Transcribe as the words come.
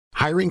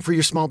Hiring for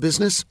your small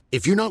business?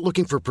 If you're not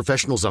looking for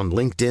professionals on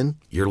LinkedIn,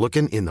 you're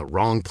looking in the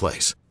wrong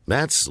place.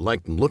 That's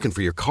like looking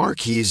for your car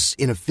keys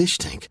in a fish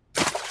tank.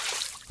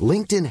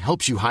 LinkedIn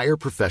helps you hire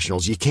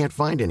professionals you can't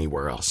find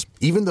anywhere else,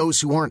 even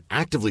those who aren't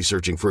actively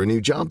searching for a new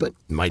job but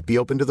might be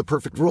open to the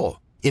perfect role.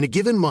 In a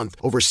given month,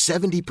 over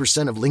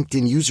 70% of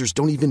LinkedIn users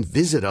don't even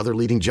visit other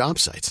leading job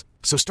sites.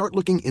 So start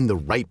looking in the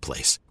right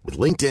place. With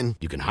LinkedIn,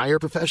 you can hire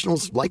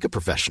professionals like a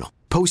professional.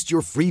 Post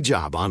your free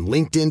job on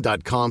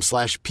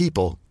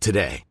linkedin.com/people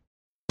today.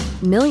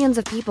 Millions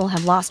of people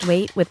have lost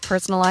weight with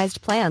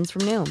personalized plans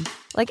from Noom.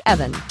 Like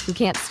Evan, who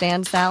can't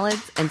stand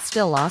salads and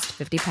still lost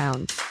 50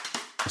 pounds.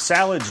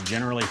 Salads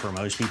generally for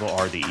most people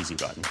are the easy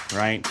button,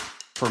 right?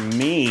 For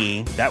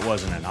me, that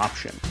wasn't an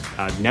option.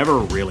 I never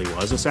really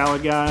was a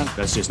salad guy.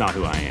 That's just not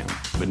who I am.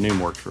 But Noom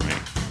worked for me.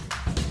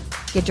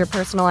 Get your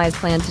personalized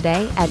plan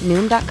today at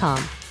Noom.com.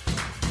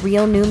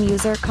 Real Noom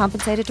user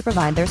compensated to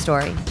provide their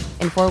story.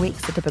 In 4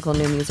 weeks, the typical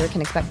Noom user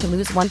can expect to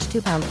lose 1 to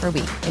 2 pounds per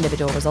week.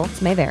 Individual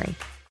results may vary.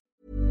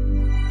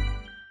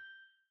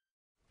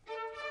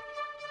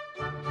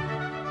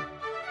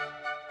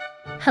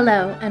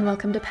 Hello and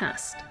welcome to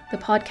Past, the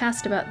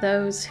podcast about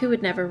those who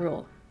would never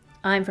rule.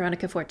 I'm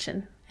Veronica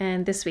Fortune,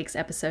 and this week's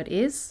episode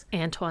is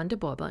Antoine de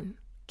Bourbon,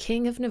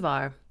 King of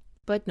Navarre,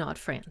 but not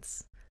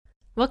France.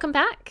 Welcome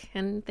back,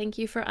 and thank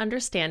you for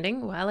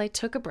understanding while I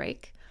took a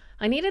break.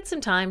 I needed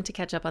some time to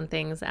catch up on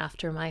things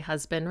after my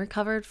husband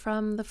recovered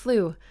from the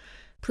flu.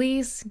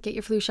 Please get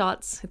your flu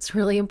shots. It's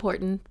really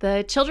important.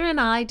 The children and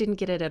I didn't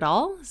get it at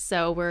all,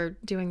 so we're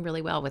doing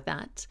really well with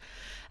that.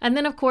 And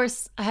then, of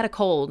course, I had a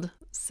cold.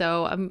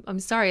 So I'm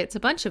sorry, it's a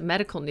bunch of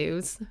medical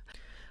news.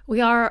 We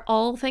are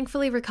all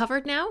thankfully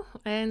recovered now,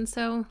 and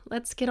so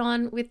let's get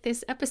on with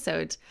this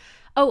episode.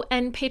 Oh,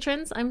 and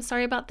patrons, I'm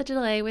sorry about the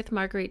delay with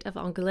Marguerite of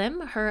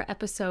Angoulême. Her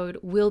episode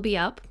will be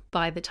up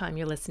by the time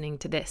you're listening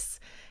to this.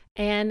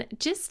 And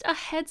just a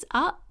heads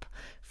up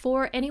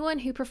for anyone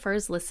who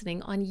prefers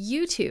listening on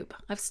YouTube,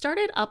 I've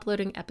started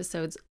uploading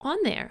episodes on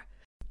there.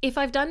 If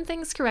I've done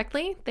things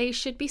correctly, they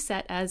should be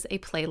set as a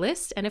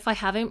playlist, and if I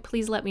haven't,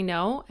 please let me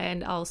know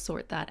and I'll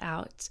sort that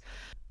out.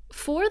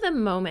 For the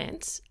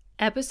moment,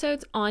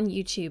 episodes on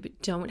YouTube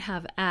don't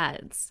have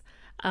ads.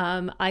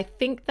 I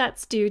think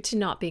that's due to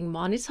not being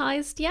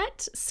monetized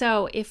yet,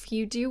 so if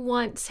you do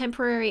want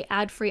temporary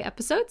ad-free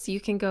episodes,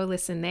 you can go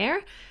listen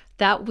there.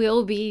 That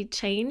will be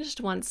changed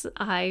once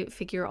I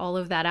figure all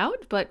of that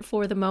out, but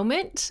for the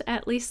moment,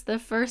 at least the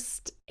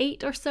first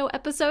 8 or so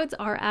episodes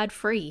are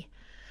ad-free.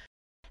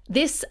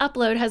 This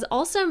upload has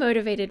also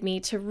motivated me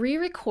to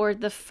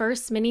re-record the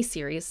first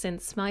miniseries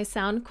since my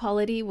sound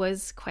quality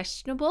was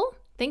questionable.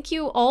 Thank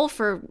you all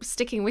for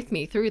sticking with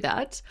me through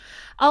that.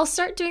 I'll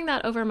start doing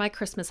that over my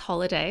Christmas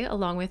holiday,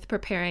 along with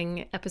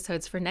preparing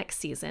episodes for next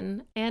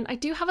season. And I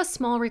do have a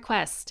small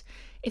request.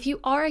 If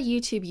you are a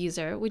YouTube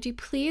user, would you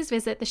please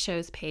visit the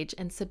show's page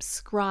and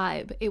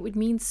subscribe? It would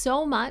mean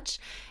so much,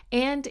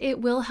 and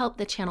it will help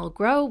the channel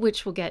grow,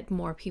 which will get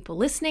more people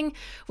listening,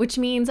 which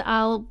means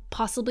I'll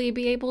possibly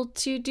be able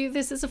to do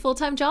this as a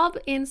full-time job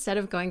instead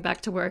of going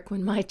back to work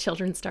when my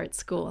children start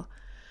school.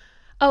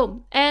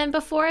 Oh, and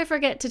before I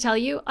forget to tell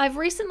you, I've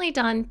recently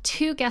done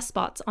 2 guest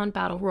spots on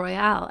Battle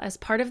Royale as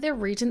part of their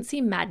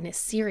Regency Madness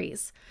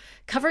series,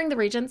 covering the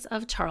regents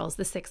of Charles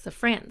VI of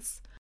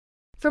France.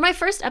 For my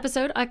first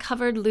episode, I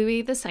covered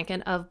Louis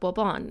II of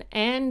Bourbon,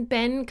 and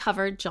Ben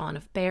covered John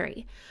of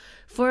Berry.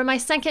 For my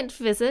second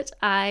visit,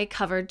 I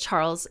covered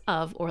Charles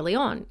of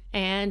Orleans,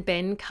 and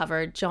Ben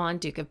covered John,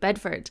 Duke of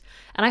Bedford.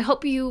 And I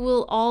hope you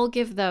will all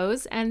give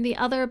those and the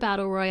other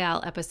Battle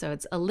Royale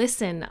episodes a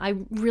listen. I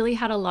really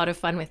had a lot of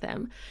fun with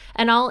them,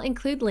 and I'll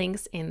include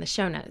links in the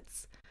show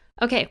notes.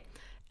 Okay,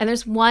 and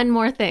there's one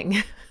more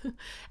thing.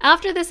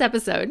 After this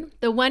episode,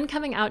 the one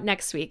coming out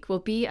next week will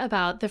be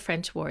about the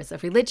French Wars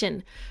of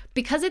Religion,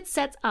 because it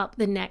sets up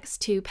the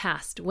next 2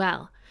 past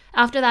well.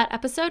 After that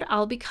episode,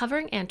 I'll be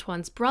covering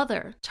Antoine's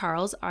brother,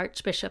 Charles,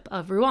 Archbishop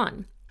of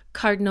Rouen,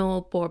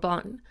 Cardinal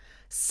Bourbon,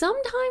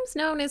 sometimes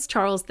known as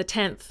Charles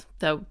X,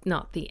 though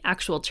not the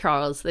actual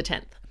Charles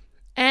X.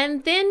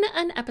 And then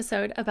an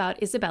episode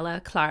about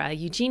Isabella Clara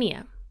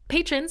Eugenia.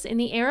 Patrons in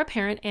the heir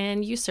apparent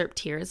and usurped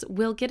tiers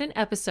will get an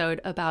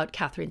episode about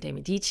Catherine de'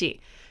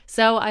 Medici.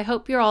 So I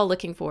hope you're all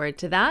looking forward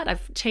to that.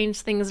 I've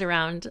changed things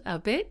around a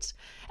bit.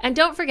 And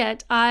don't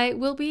forget, I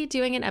will be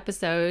doing an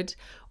episode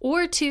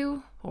or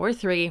 2 or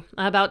 3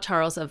 about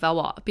Charles of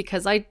Valois,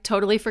 because I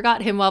totally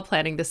forgot him while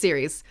planning the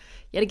series.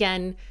 Yet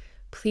again,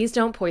 please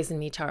don't poison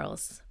me,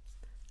 Charles.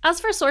 As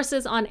for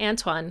sources on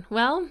Antoine,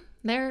 well,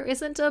 there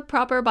isn't a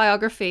proper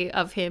biography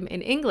of him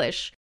in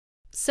English.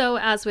 So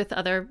as with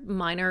other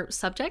minor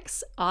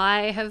subjects,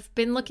 I have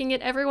been looking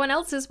at everyone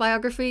else's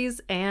biographies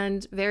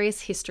and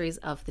various histories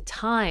of the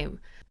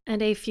time,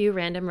 and a few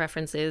random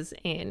references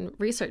in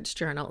research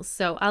journals.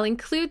 So I'll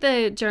include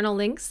the journal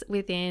links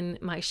within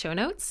my show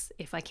notes,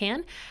 if I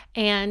can.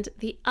 And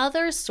the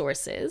other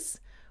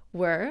sources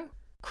were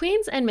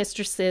Queens and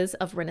Mistresses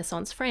of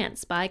Renaissance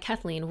France by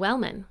Kathleen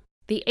Wellman,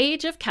 The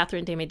Age of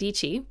Catherine de'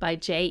 Medici by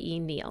J.E.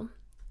 Neal,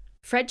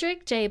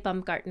 Frederick J.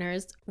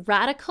 Baumgartner's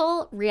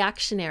Radical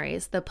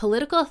Reactionaries, the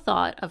Political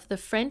Thought of the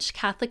French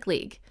Catholic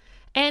League,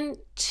 and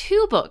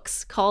 2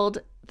 books called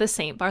The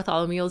St.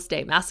 Bartholomew's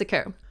Day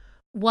Massacre.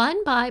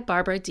 One by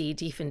Barbara D.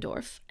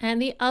 Diefendorf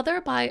and the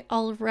other by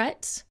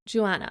Ulrette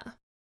Joanna.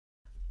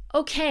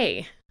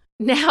 Okay,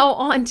 now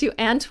on to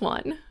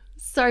Antoine.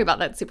 Sorry about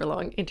that super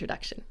long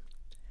introduction.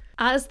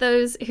 As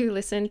those who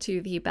listen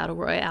to the Battle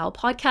Royale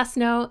podcast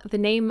know, the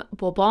name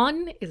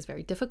Bourbon is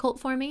very difficult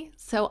for me,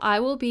 so I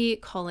will be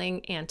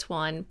calling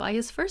Antoine by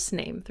his first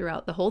name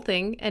throughout the whole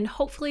thing and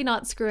hopefully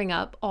not screwing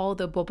up all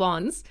the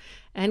Bourbons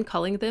and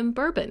calling them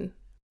bourbon.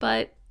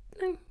 But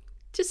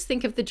just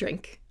think of the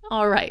drink.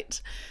 All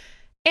right.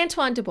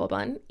 Antoine de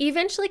Bourbon,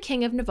 eventually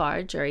King of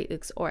Navarre during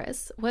Ux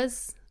Oris,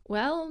 was,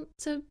 well,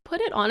 to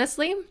put it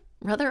honestly,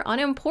 rather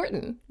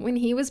unimportant when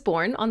he was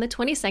born on the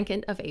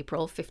 22nd of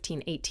April,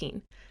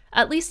 1518,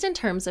 at least in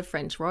terms of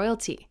French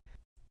royalty.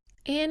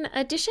 In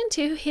addition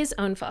to his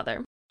own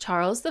father,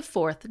 Charles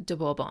IV de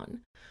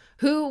Bourbon,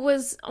 who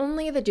was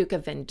only the Duke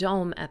of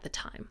Vendôme at the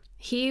time,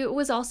 he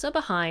was also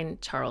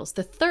behind Charles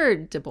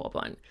III de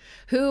Bourbon,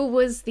 who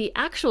was the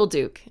actual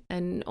duke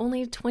and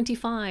only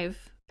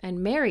 25 and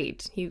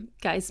married. You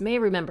guys may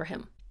remember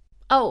him.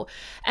 Oh,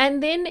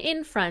 and then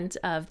in front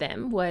of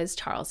them was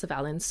Charles of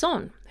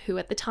Alençon, who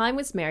at the time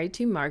was married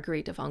to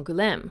Marguerite of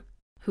Angoulême,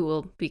 who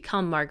will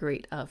become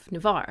Marguerite of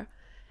Navarre,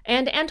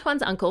 and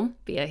Antoine's uncle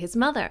via his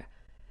mother.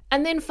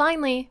 And then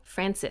finally,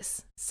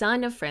 Francis,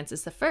 son of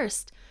Francis I,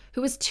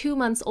 who was 2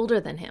 months older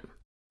than him.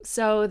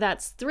 So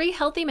that's 3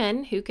 healthy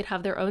men who could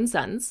have their own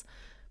sons,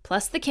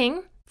 plus the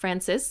king,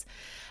 Francis,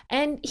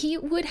 and he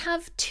would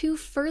have 2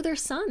 further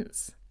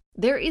sons.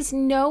 There is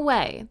no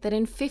way that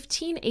in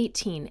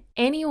 1518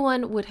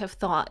 anyone would have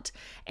thought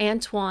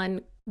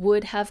Antoine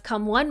would have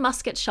come 1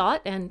 musket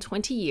shot and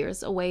 20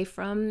 years away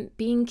from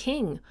being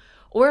king,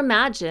 or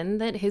imagine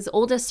that his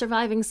oldest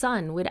surviving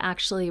son would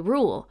actually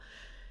rule.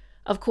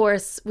 Of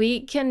course, we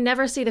can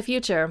never see the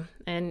future,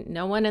 and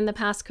no one in the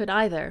past could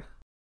either.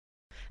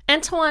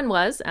 Antoine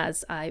was,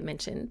 as I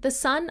mentioned, the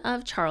son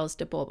of Charles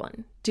de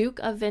Bourbon, Duke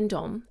of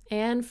Vendôme,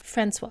 and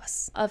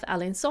Françoise of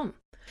Alençon.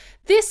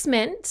 This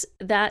meant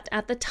that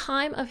at the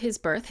time of his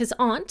birth, his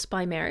aunt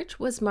by marriage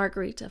was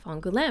Marguerite of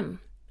Angoulême.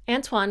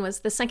 Antoine was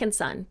the second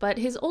son, but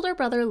his older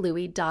brother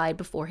Louis died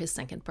before his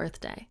 2nd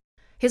birthday.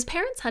 His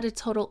parents had a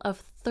total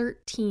of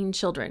 13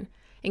 children,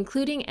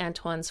 including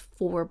Antoine's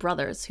 4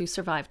 brothers who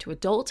survived to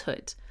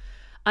adulthood.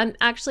 I'm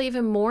actually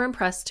even more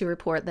impressed to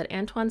report that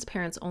Antoine's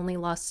parents only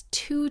lost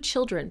 2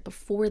 children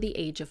before the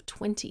age of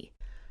 20.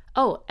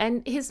 Oh,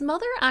 and his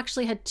mother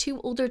actually had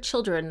 2 older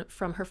children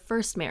from her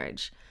first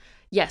marriage.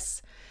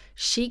 Yes,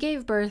 she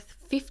gave birth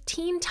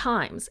 15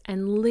 times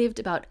and lived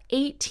about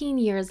 18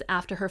 years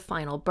after her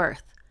final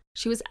birth.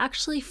 She was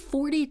actually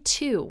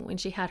 42 when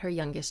she had her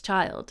youngest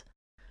child.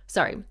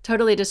 Sorry,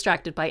 totally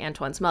distracted by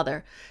Antoine's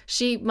mother.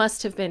 She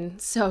must have been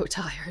so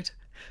tired.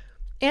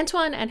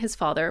 Antoine and his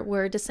father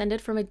were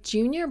descended from a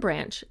junior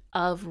branch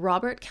of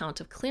Robert,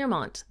 Count of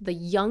Clermont, the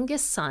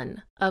youngest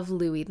son of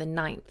Louis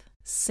IX,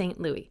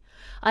 Saint Louis.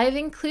 I have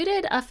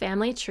included a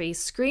family tree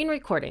screen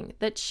recording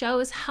that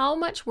shows how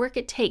much work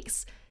it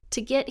takes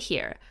to get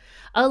here.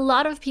 A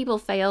lot of people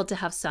failed to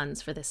have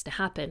sons for this to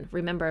happen.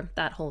 Remember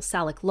that whole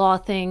Salic law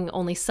thing?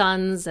 Only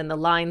sons and the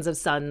lines of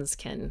sons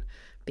can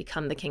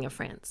become the King of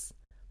France.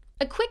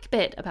 A quick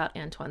bit about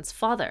Antoine's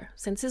father,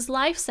 since his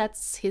life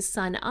sets his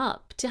son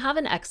up to have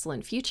an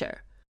excellent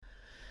future.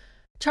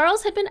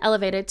 Charles had been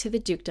elevated to the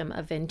Dukedom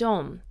of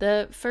Vendôme,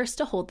 the first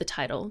to hold the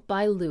title,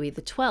 by Louis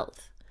XII.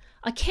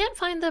 I can't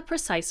find the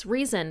precise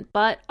reason,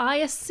 but I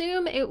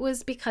assume it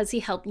was because he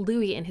helped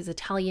Louis in his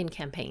Italian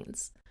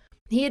campaigns.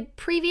 He had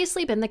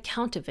previously been the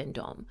Count of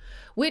Vendôme,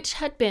 which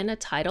had been a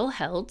title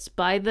held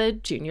by the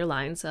junior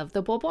lines of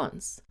the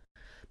Bourbons.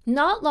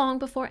 Not long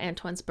before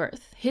Antoine's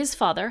birth, his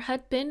father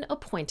had been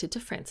appointed to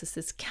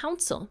Francis's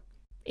council.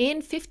 In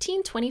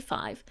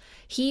 1525,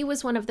 he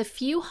was one of the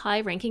few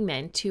high-ranking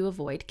men to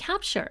avoid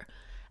capture,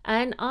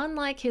 and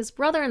unlike his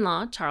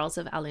brother-in-law, Charles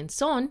of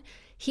Alençon,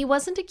 he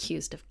wasn't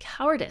accused of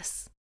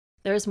cowardice.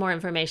 There's more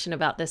information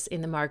about this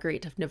in the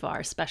Marguerite of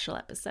Navarre special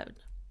episode.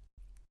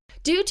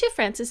 Due to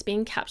Francis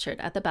being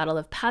captured at the Battle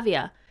of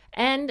Pavia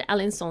and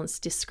Alençon's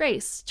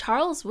disgrace,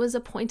 Charles was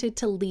appointed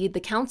to lead the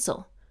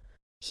council.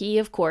 He,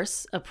 of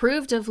course,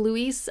 approved of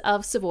Louis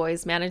of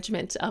Savoy's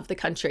management of the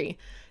country.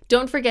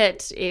 Don't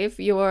forget, if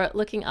you're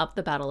looking up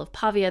the Battle of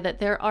Pavia, that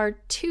there are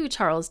 2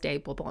 Charles de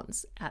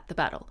Bourbons at the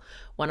battle.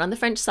 One on the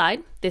French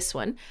side, this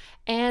one,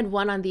 and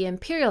one on the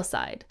imperial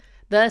side,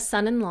 the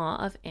son-in-law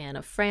of Anne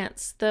of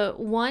France. The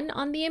one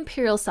on the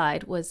imperial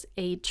side was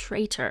a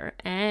traitor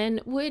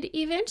and would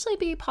eventually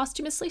be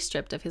posthumously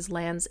stripped of his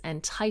lands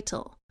and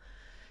title.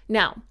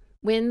 Now,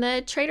 when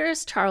the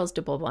traitors Charles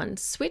de Bourbon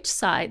switched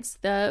sides,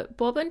 the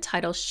Bourbon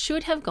title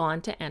should have gone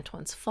to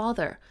Antoine's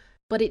father,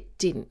 but it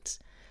didn't.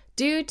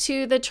 Due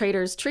to the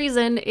traitor's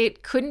treason,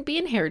 it couldn't be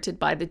inherited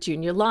by the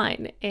junior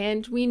line,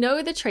 and we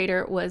know the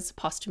traitor was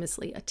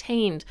posthumously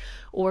attainted,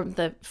 or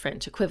the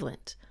French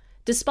equivalent.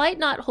 Despite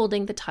not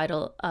holding the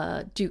title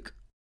Duke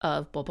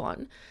of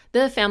Bourbon.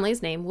 The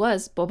family's name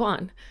was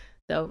Bourbon,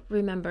 though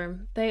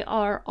remember, they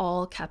are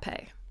all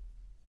Capet.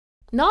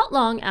 Not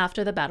long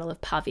after the Battle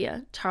of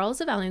Pavia,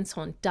 Charles of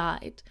Alençon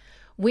died.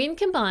 When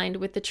combined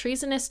with the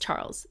treasonous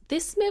Charles,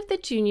 this moved the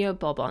junior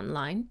Bourbon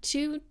line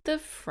to the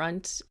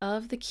front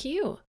of the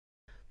queue.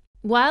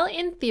 While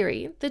in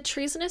theory, the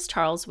treasonous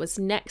Charles was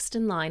next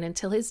in line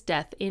until his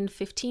death in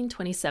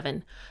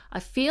 1527, I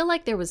feel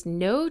like there was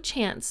no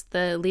chance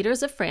the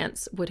leaders of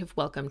France would have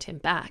welcomed him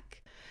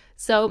back.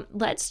 So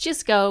let's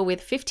just go with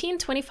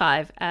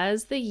 1525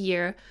 as the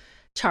year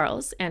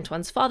Charles,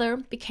 Antoine's father,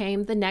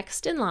 became the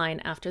next in line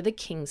after the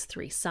king's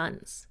 3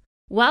 sons.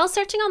 While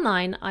searching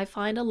online, I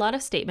find a lot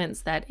of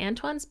statements that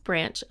Antoine's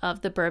branch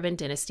of the Bourbon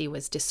dynasty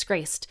was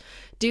disgraced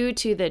due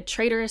to the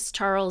traitorous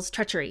Charles'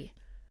 treachery.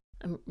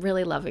 I'm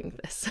really loving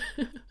this.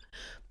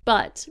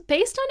 But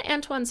based on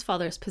Antoine's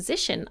father's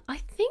position, I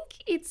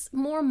think it's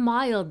more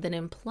mild than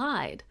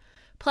implied.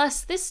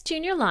 Plus, this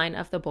junior line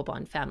of the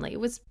Bourbon family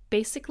was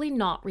basically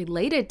not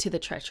related to the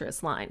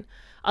treacherous line,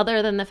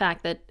 other than the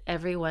fact that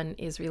everyone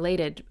is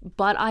related.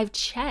 But I've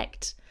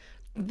checked.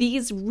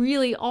 These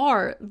really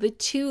are the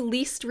 2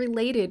 least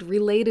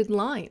related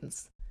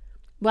lines.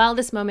 While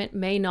this moment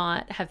may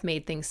not have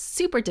made things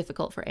super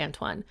difficult for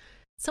Antoine,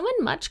 someone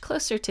much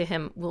closer to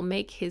him will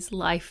make his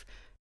life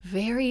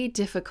very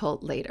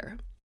difficult later.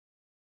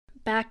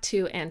 Back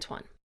to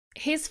Antoine.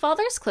 His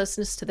father's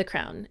closeness to the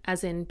crown,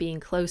 as in being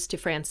close to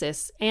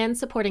Francis and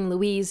supporting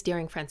Louise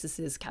during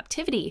Francis's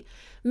captivity,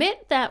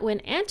 meant that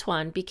when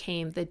Antoine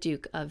became the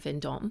Duke of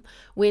Vendôme,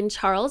 when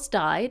Charles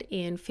died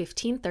in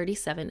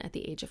 1537 at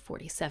the age of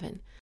 47,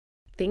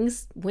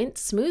 things went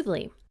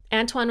smoothly.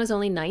 Antoine was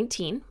only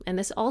 19, and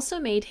this also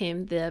made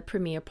him the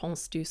premier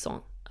prince du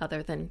sang,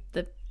 other than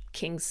the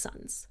king's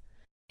sons.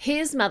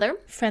 His mother,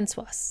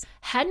 Françoise,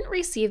 hadn't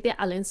received the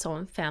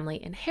Alençon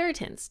family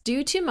inheritance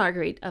due to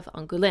Marguerite of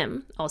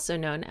Angoulême, also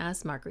known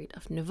as Marguerite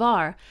of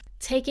Navarre,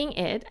 taking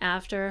it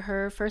after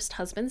her first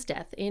husband's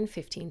death in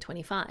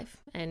 1525.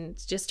 And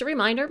just a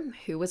reminder,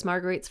 who was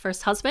Marguerite's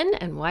first husband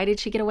and why did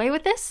she get away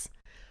with this?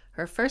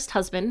 Her first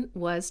husband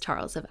was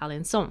Charles of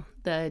Alençon,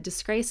 the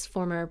disgraced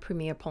former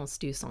premier prince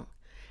du sang.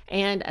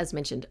 And as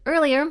mentioned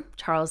earlier,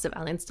 Charles of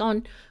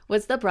Alençon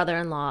was the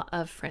brother-in-law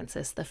of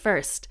Francis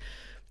I,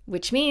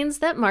 which means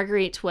that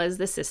Marguerite was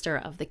the sister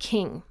of the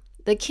king.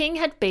 The king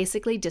had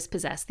basically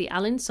dispossessed the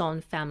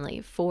Alençon family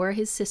for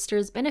his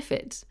sister's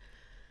benefit.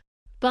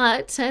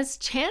 But as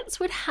chance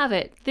would have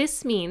it,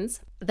 this means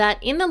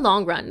that in the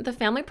long run, the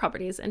family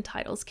properties and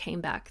titles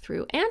came back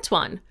through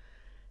Antoine,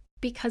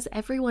 because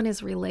everyone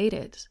is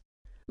related.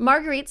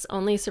 Marguerite's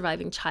only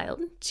surviving child,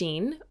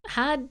 Jean,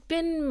 had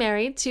been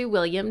married to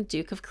William,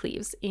 Duke of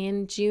Cleves,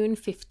 in June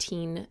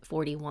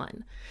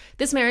 1541.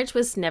 This marriage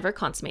was never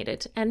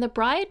consummated, and the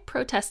bride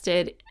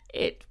protested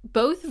it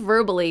both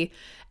verbally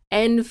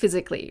and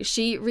physically.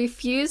 She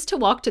refused to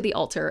walk to the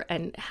altar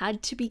and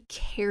had to be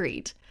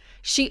carried.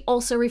 She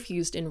also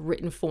refused in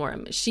written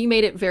form. She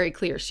made it very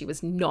clear she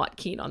was not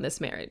keen on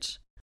this marriage.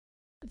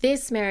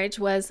 This marriage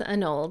was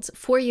annulled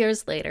 4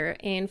 years later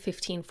in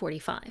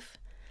 1545.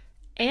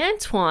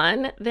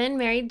 Antoine then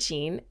married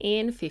Jean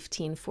in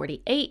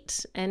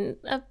 1548, and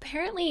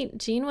apparently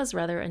Jean was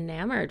rather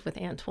enamored with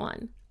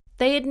Antoine.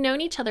 They had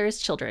known each other as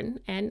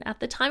children, and at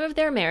the time of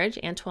their marriage,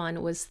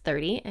 Antoine was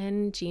 30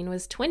 and Jean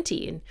was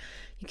 20. And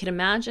you can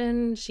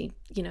imagine she,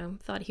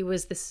 thought he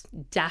was this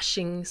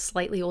dashing,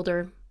 slightly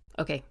older,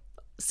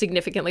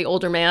 significantly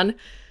older man.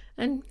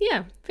 And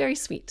yeah, very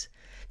sweet.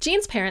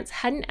 Jean's parents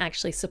hadn't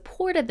actually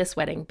supported this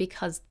wedding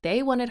because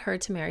they wanted her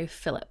to marry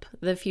Philip,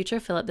 the future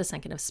Philip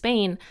II of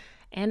Spain,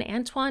 and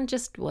Antoine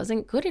just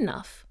wasn't good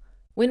enough.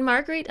 When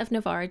Marguerite of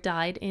Navarre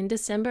died in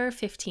December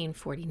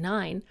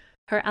 1549,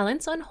 her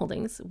Alençon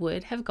holdings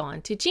would have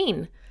gone to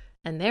Jean,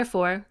 and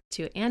therefore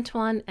to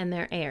Antoine and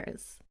their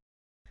heirs.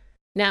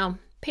 Now,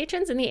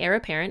 patrons in the heir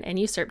apparent and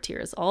usurp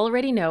tiers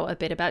already know a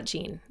bit about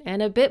Jean,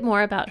 and a bit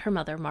more about her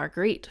mother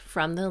Marguerite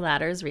from the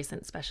latter's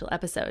recent special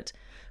episode.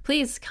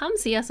 Please come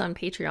see us on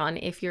Patreon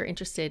if you're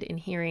interested in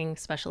hearing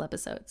special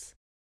episodes.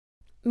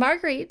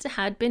 Marguerite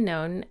had been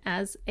known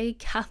as a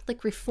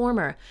Catholic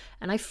reformer,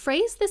 and I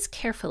phrase this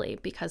carefully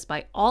because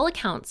by all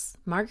accounts,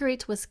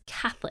 Marguerite was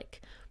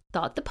Catholic,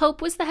 thought the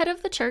Pope was the head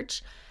of the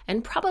church,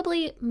 and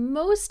probably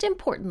most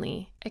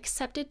importantly,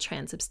 accepted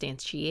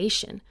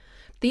transubstantiation,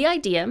 the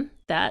idea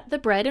that the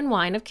bread and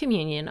wine of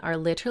communion are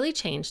literally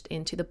changed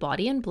into the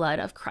body and blood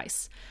of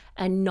Christ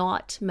and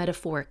not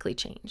metaphorically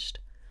changed.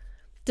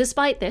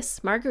 Despite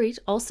this, Marguerite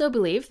also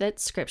believed that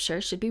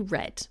scripture should be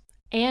read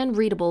and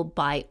readable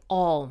by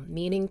all,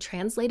 meaning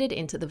translated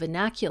into the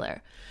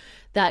vernacular,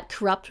 that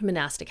corrupt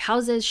monastic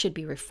houses should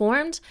be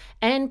reformed,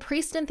 and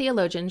priests and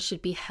theologians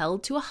should be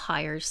held to a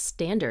higher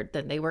standard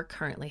than they were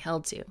currently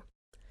held to.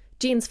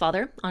 Jean's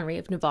father, Henri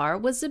of Navarre,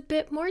 was a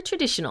bit more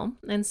traditional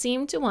and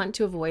seemed to want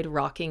to avoid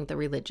rocking the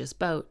religious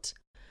boat.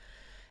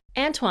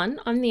 Antoine,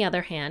 on the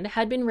other hand,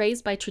 had been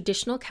raised by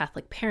traditional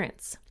Catholic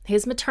parents.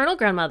 His maternal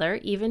grandmother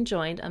even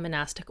joined a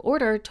monastic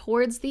order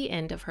towards the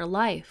end of her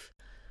life.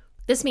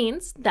 This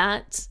means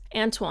that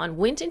Antoine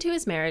went into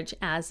his marriage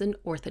as an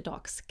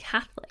Orthodox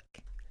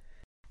Catholic.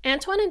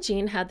 Antoine and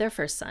Jean had their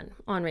first son,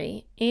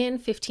 Henri, in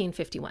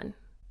 1551.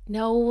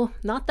 No,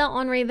 not the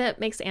Henri that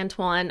makes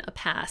Antoine a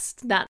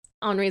past. That's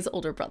Henri's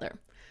older brother.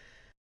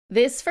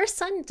 This first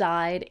son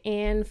died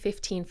in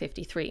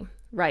 1553,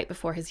 right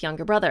before his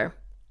younger brother,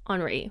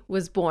 Henri,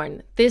 was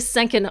born. This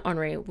second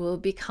Henri will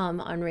become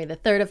Henri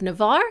III of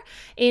Navarre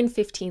in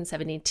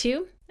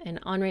 1572 and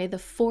Henri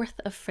IV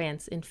of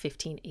France in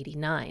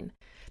 1589.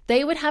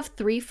 They would have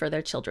 3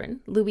 further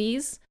children,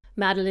 Louise,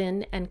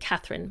 Madeleine, and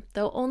Catherine,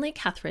 though only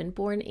Catherine,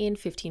 born in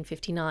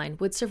 1559,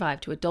 would survive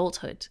to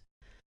adulthood.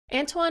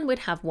 Antoine would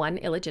have 1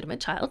 illegitimate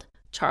child,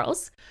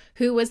 Charles,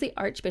 who was the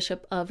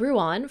Archbishop of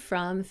Rouen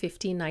from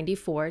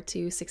 1594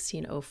 to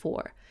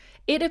 1604.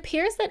 It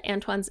appears that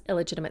Antoine's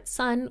illegitimate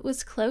son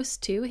was close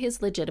to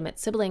his legitimate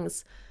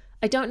siblings.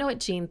 I don't know what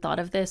Jean thought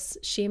of this.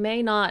 She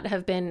may not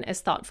have been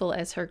as thoughtful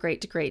as her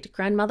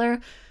great-great-grandmother,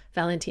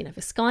 Valentina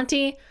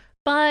Visconti,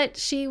 but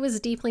she was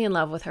deeply in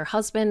love with her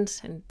husband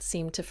and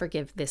seemed to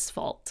forgive this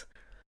fault.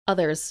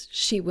 Others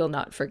she will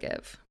not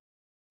forgive.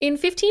 In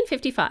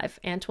 1555,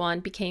 Antoine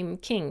became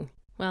king.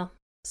 Well,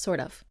 sort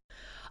of.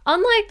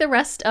 Unlike the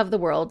rest of the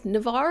world,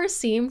 Navarre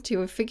seemed to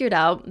have figured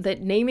out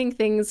that naming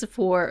things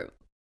for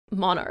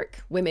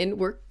monarch, women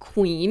were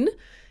queen,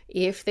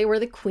 if they were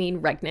the queen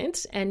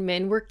regnant, and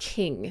men were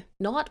king,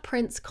 not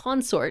prince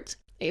consort,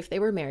 if they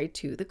were married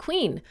to the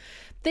queen.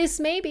 This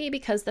may be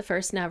because the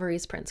first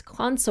Navarrese prince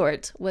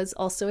consort was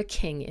also a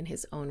king in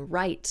his own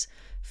right,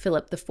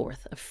 Philip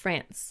IV of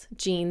France,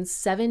 Jean's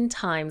 7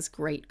 times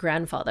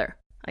great-grandfather.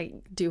 I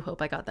do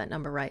hope I got that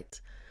number right.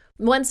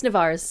 Once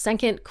Navarre's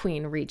second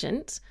queen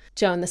regent,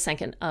 Joan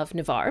II of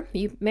Navarre,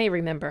 you may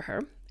remember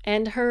her,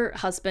 and her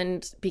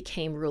husband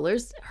became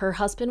rulers. Her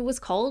husband was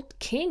called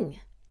king.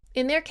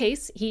 In their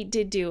case, he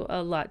did do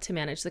a lot to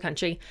manage the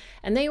country,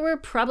 and they were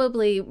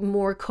probably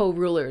more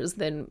co-rulers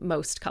than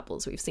most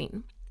couples we've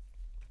seen.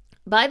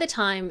 By the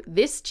time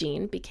this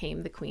Jean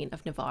became the Queen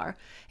of Navarre,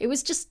 it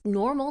was just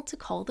normal to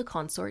call the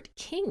consort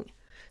king.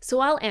 So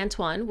while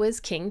Antoine was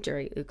king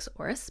jure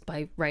uxoris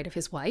by right of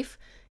his wife,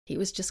 he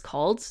was just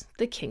called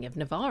the King of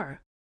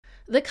Navarre.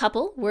 The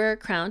couple were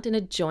crowned in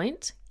a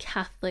joint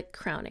Catholic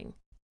crowning.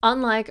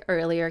 Unlike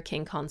earlier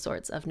king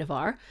consorts of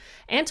Navarre,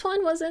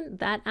 Antoine wasn't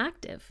that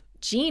active.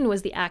 Jean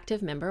was the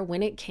active member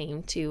when it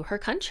came to her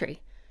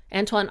country.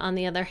 Antoine, on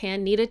the other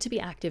hand, needed to be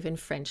active in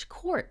French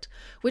court,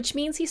 which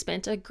means he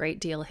spent a great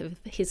deal of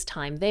his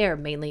time there,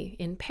 mainly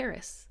in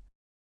Paris.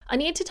 I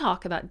need to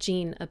talk about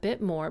Jean a bit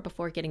more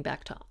before getting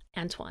back to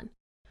Antoine.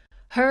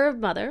 Her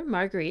mother,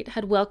 Marguerite,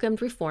 had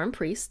welcomed Reformed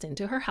priests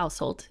into her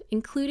household,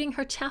 including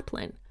her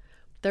chaplain.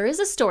 There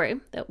is a story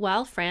that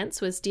while France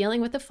was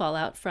dealing with the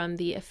fallout from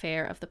the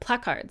affair of the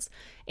placards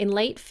in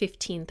late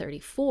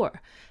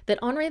 1534, that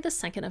Henri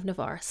II of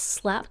Navarre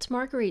slapped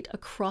Marguerite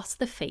across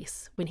the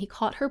face when he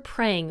caught her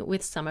praying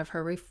with some of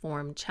her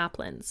Reformed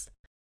chaplains.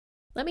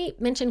 Let me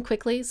mention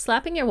quickly,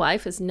 slapping your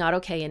wife is not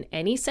okay in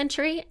any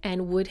century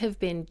and would have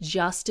been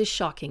just as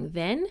shocking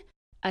then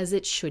as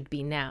it should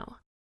be now.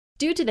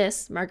 Due to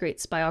this,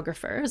 Marguerite's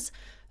biographers,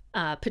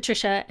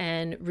 Patricia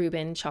and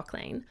Reuben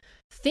Chauclain,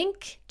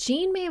 think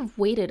Jean may have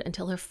waited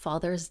until her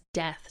father's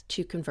death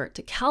to convert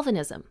to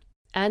Calvinism.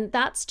 And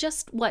that's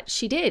just what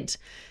she did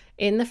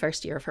in the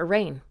first year of her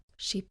reign.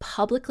 She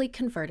publicly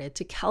converted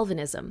to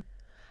Calvinism.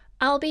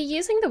 I'll be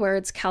using the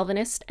words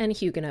Calvinist and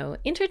Huguenot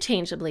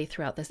interchangeably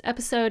throughout this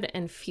episode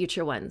and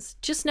future ones.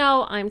 Just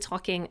know I'm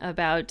talking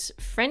about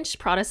French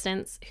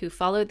Protestants who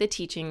followed the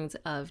teachings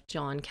of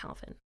John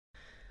Calvin.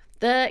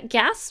 The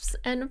gasps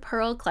and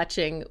pearl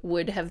clutching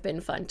would have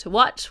been fun to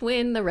watch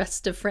when the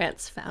rest of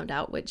France found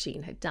out what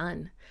Jean had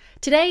done.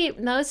 Today,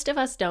 most of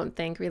us don't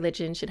think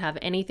religion should have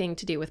anything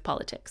to do with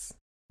politics.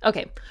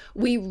 Okay,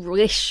 we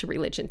wish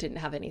religion didn't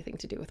have anything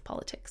to do with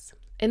politics.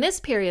 In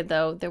this period,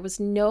 though, there was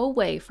no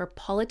way for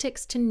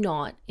politics to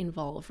not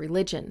involve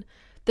religion.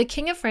 The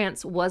King of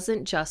France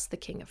wasn't just the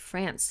King of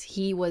France.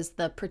 He was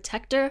the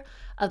protector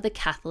of the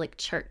Catholic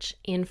Church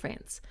in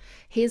France.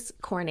 His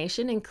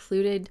coronation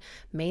included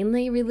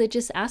mainly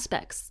religious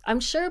aspects. I'm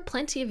sure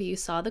plenty of you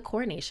saw the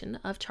coronation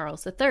of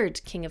Charles III,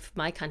 King of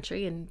my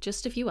country, and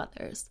just a few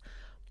others.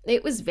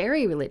 It was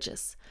very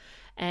religious.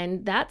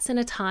 And that's in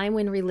a time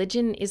when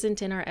religion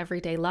isn't in our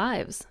everyday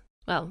lives.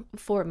 Well,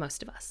 for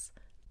most of us.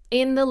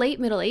 In the late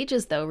Middle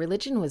Ages, though,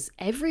 religion was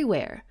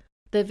everywhere.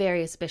 The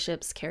various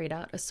bishops carried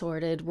out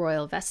assorted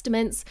royal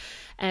vestments,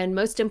 and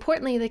most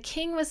importantly, the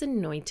king was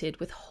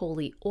anointed with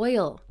holy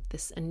oil.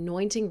 This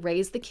anointing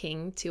raised the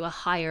king to a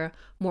higher,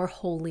 more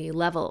holy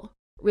level.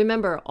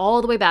 Remember,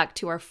 all the way back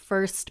to our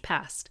first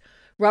past,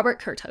 Robert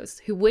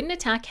Curthose, who wouldn't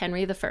attack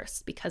Henry I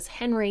because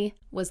Henry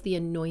was the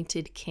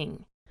anointed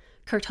king.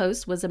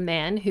 Curthose was a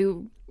man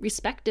who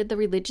respected the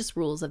religious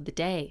rules of the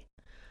day.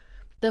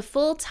 The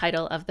full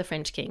title of the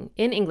French king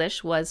in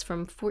English was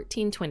from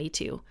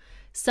 1422,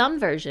 some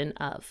version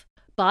of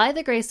 "By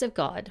the grace of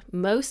God,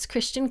 most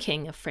Christian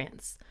king of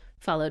France,"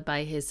 followed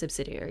by his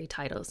subsidiary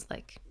titles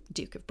like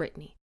Duke of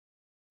Brittany.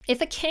 If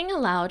a king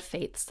allowed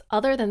faiths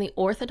other than the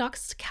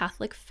Orthodox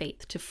Catholic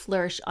faith to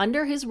flourish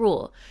under his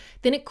rule,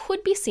 then it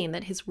could be seen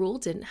that his rule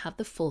didn't have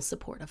the full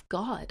support of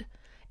God.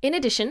 In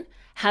addition,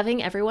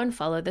 having everyone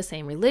follow the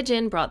same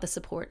religion brought the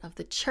support of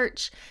the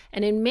church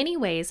and in many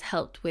ways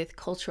helped with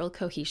cultural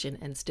cohesion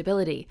and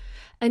stability.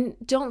 And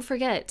don't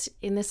forget,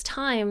 in this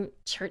time,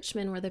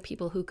 churchmen were the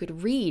people who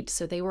could read,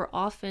 so they were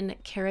often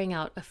carrying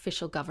out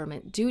official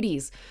government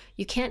duties.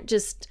 You can't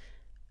just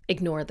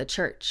ignore the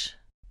church.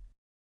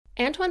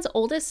 Antoine's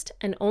oldest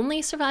and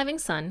only surviving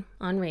son,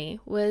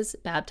 Henri, was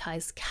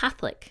baptized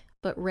Catholic,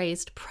 but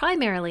raised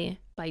primarily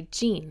by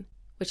Jean,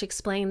 which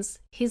explains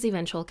his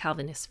eventual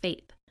Calvinist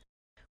faith.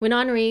 When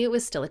Henri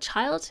was still a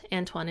child,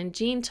 Antoine and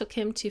Jean took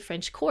him to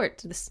French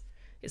court. This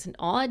isn't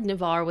odd.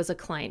 Navarre was a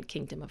client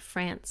kingdom of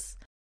France.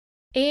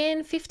 In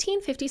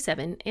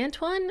 1557,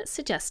 Antoine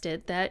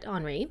suggested that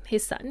Henri,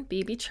 his son,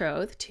 be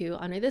betrothed to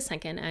Henri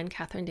II and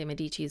Catherine de'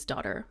 Medici's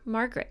daughter,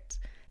 Margaret.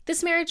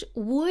 This marriage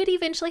would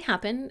eventually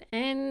happen,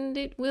 and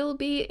it will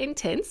be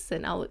intense,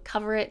 and I'll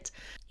cover it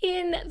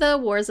in the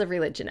Wars of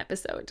Religion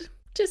episode.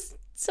 Just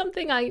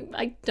something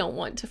I don't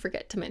want to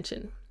forget to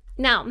mention.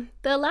 Now,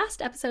 the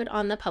last episode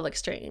on the public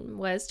stream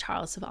was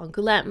Charles of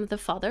Angoulême, the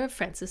father of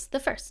Francis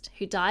I,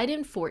 who died in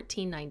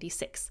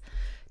 1496,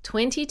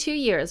 22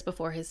 years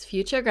before his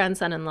future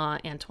grandson-in-law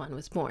Antoine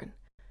was born.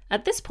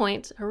 At this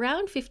point,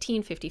 around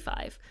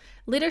 1555,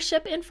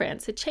 leadership in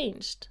France had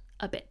changed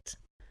a bit.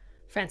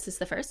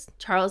 Francis I,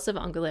 Charles of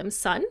Angoulême's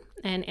son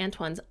and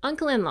Antoine's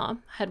uncle-in-law,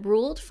 had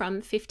ruled from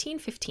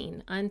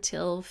 1515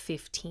 until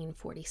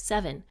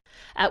 1547,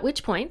 at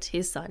which point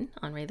his son,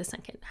 Henri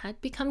II, had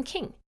become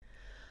king.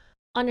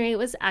 Henri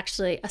was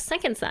actually a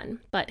second son,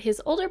 but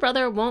his older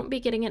brother won't be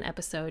getting an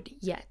episode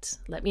yet.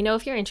 Let me know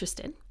if you're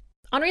interested.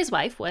 Henri's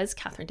wife was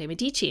Catherine de'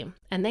 Medici,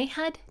 and they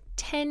had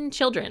 10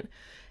 children,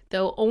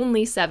 though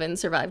only 7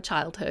 survived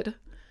childhood.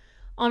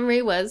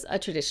 Henri was a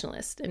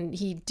traditionalist, and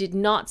he did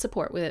not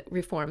support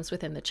reforms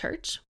within the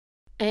church,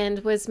 and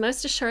was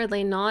most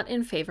assuredly not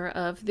in favor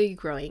of the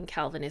growing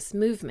Calvinist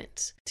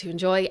movement to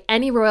enjoy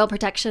any royal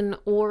protection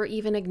or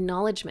even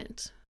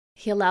acknowledgement.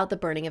 He allowed the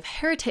burning of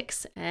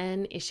heretics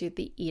and issued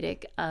the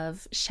Edict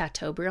of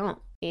Chateaubriand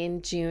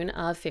in June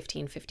of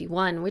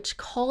 1551, which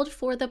called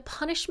for the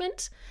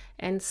punishment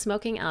and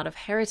smoking out of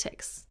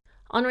heretics.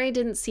 Henri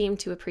didn't seem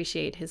to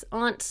appreciate his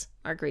aunt,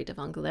 Marguerite of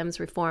Angoulême's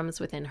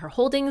reforms within her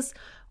holdings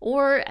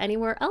or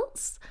anywhere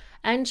else,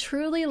 and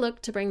truly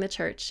looked to bring the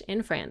church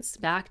in France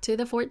back to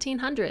the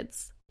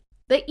 1400s.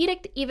 The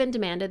edict even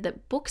demanded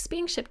that books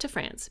being shipped to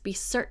France be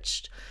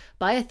searched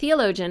by a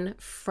theologian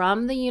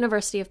from the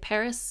University of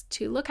Paris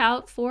to look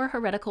out for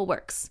heretical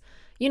works.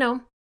 You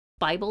know,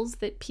 Bibles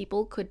that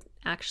people could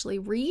actually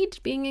read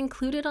being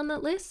included on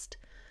that list.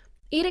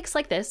 Edicts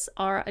like this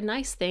are a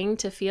nice thing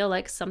to feel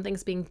like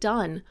something's being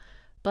done,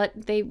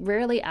 but they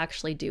rarely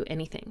actually do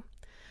anything.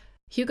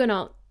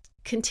 Huguenots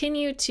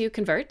continue to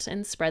convert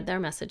and spread their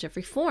message of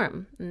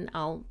reform, and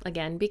I'll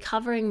again be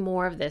covering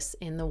more of this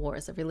in the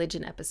Wars of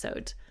Religion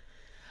episode.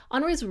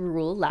 Henri's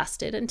rule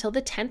lasted until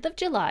the 10th of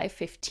July,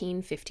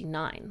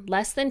 1559,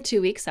 less than 2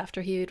 weeks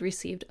after he had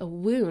received a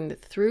wound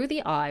through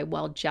the eye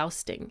while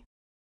jousting.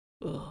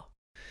 Ugh.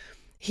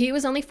 He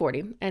was only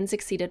 40 and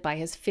succeeded by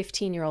his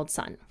 15-year-old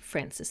son,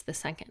 Francis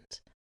II.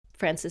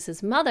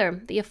 Francis's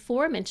mother, the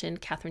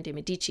aforementioned Catherine de'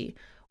 Medici,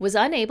 was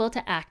unable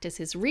to act as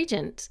his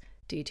regent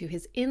due to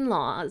his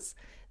in-laws,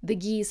 the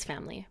Guise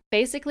family,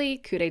 basically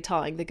coup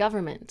d'etat-ing the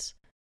government.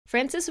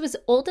 Francis was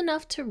old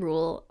enough to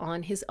rule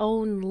on his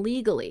own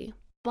legally,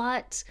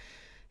 but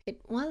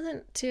it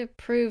wasn't to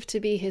prove to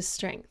be his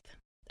strength.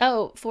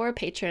 Oh, for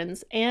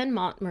patrons, Anne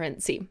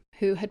Montmorency,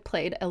 who had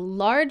played a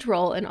large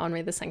role in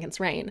Henri II's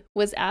reign,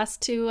 was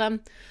asked to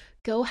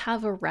go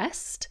have a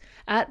rest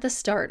at the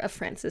start of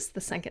Francis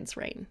II's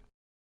reign.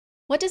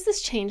 What does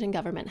this change in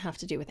government have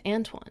to do with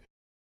Antoine?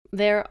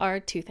 There are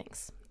 2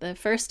 things. The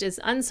first is,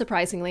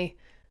 unsurprisingly,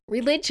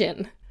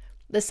 religion.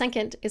 The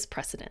second is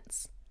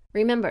precedence.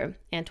 Remember,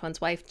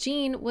 Antoine's wife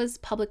Jean was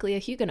publicly a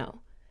Huguenot.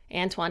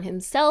 Antoine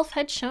himself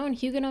had shown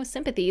Huguenot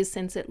sympathies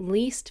since at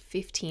least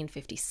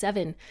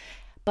 1557,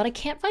 but I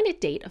can't find a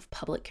date of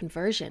public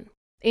conversion.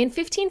 In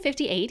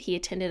 1558, he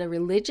attended a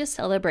religious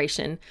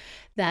celebration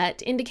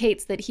that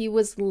indicates that he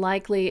was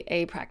likely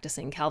a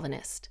practicing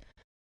Calvinist.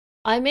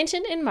 I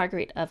mentioned in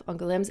Marguerite of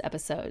Angoulême's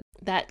episode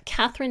that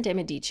Catherine de'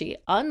 Medici,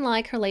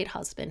 unlike her late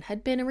husband,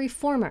 had been a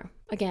reformer.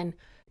 Again,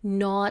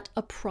 not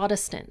a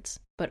Protestant,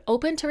 but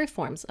open to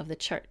reforms of the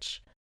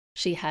church.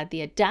 She had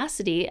the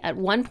audacity at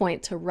one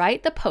point to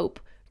write the Pope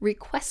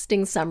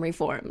requesting some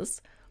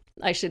reforms.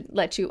 I should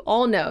let you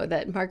all know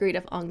that Marguerite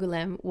of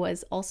Angoulême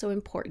was also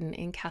important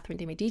in Catherine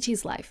de'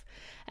 Medici's life,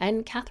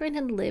 and Catherine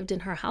had lived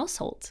in her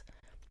household.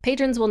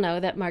 Patrons will know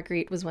that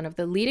Marguerite was one of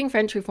the leading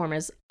French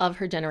reformers of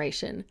her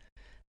generation.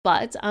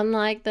 But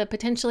unlike the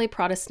potentially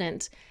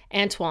Protestant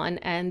Antoine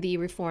and the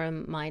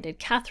reform-minded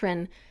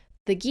Catherine,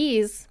 the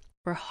Guise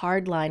were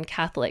hardline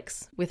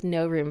Catholics with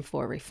no room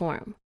for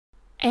reform.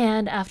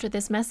 And after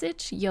this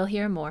message, you'll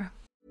hear more.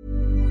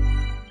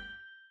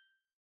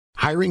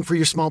 Hiring for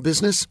your small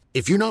business?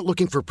 If you're not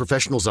looking for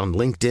professionals on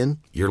LinkedIn,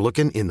 you're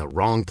looking in the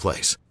wrong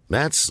place.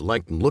 That's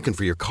like looking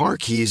for your car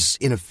keys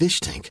in a fish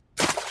tank.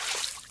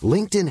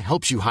 LinkedIn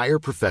helps you hire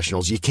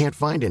professionals you can't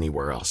find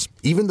anywhere else,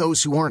 even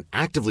those who aren't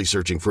actively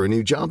searching for a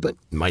new job but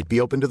might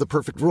be open to the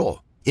perfect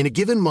role. In a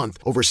given month,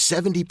 over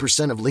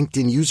 70% of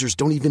LinkedIn users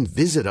don't even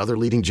visit other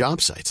leading job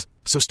sites.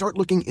 So start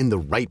looking in the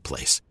right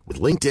place.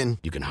 With LinkedIn,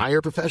 you can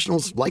hire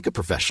professionals like a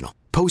professional.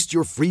 Post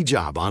your free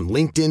job on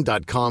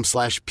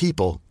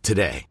linkedin.com/people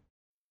today.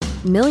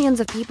 Millions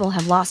of people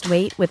have lost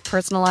weight with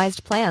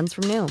personalized plans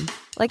from Noom.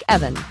 Like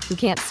Evan, who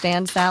can't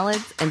stand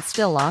salads and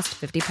still lost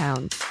 50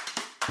 pounds.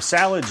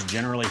 Salads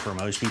generally for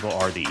most people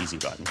are the easy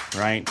button,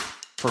 right?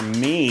 For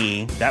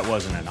me, that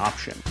wasn't an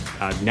option.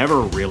 I never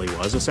really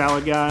was a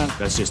salad guy.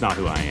 That's just not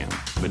who I am.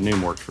 But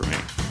Noom worked for me.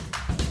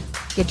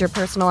 Get your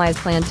personalized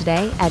plan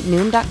today at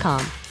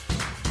Noom.com.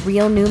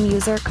 Real Noom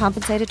user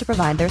compensated to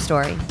provide their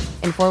story.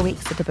 In 4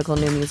 weeks, the typical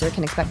Noom user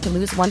can expect to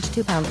lose 1 to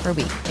 2 pounds per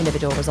week.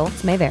 Individual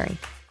results may vary.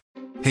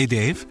 Hey,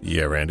 Dave.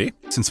 Yeah, Randy.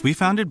 Since we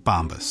founded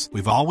Bombas,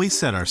 we've always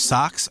said our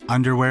socks,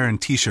 underwear,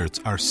 and T-shirts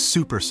are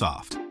super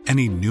soft.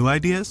 Any new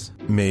ideas?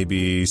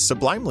 Maybe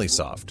sublimely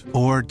soft.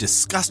 Or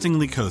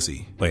disgustingly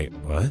cozy. Wait,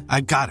 what?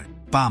 I got it.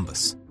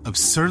 Bombas.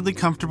 Absurdly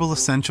comfortable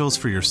essentials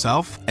for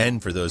yourself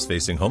And for those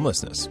facing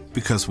homelessness.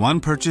 because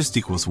one purchased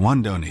equals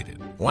one donated.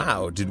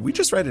 Wow, did we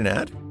just write an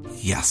ad?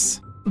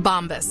 Yes.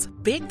 Bombas.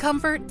 Big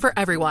comfort for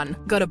everyone.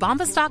 Go to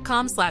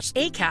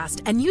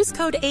bombas.com/ACAST and use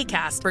code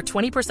ACAST for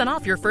 20%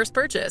 off your first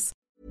purchase.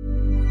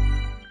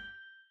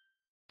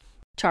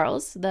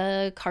 Charles,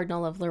 the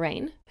Cardinal of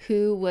Lorraine,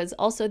 who was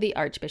also the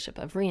Archbishop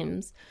of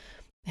Reims,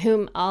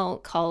 whom I'll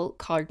call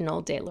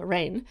Cardinal de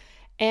Lorraine,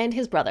 and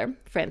his brother,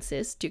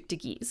 Francis, Duc de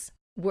Guise,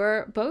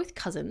 were both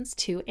cousins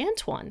to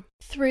Antoine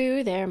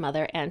through their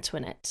mother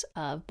Antoinette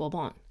of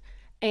Bourbon,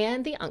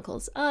 and the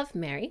uncles of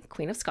Mary,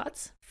 Queen of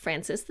Scots,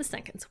 Francis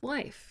II's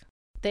wife.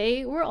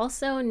 They were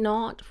also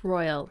not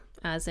royal,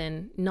 as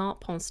in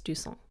not Ponce du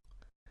Sang.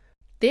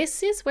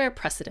 This is where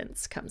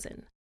precedence comes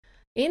in.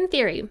 In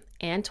theory,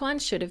 Antoine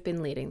should have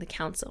been leading the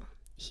council.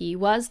 He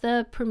was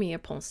the premier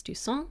Ponce du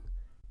Sang.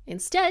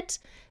 Instead,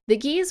 the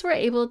Guises were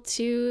able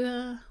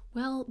to,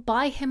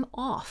 buy him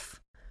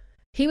off.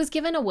 He was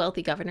given a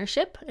wealthy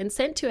governorship and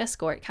sent to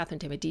escort Catherine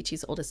de'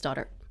 Medici's oldest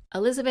daughter,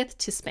 Elizabeth,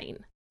 to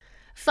Spain.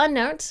 Fun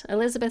note,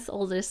 Elizabeth's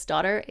oldest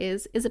daughter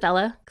is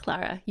Isabella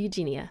Clara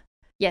Eugenia.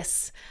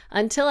 Yes,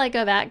 until I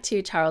go back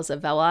to Charles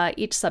of Valois,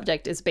 each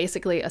subject is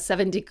basically a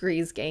 7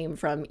 degrees game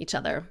from each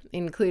other,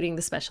 including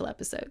the special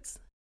episodes.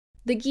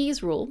 The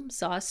Guise rule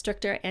saw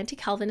stricter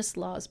anti-Calvinist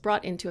laws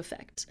brought into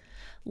effect.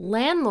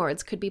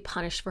 Landlords could be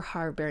punished for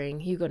harboring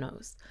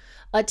Huguenots.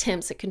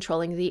 Attempts at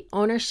controlling the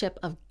ownership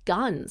of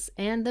guns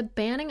and the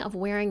banning of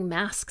wearing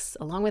masks,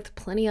 along with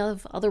plenty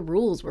of other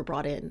rules, were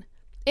brought in.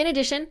 In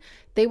addition,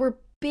 they were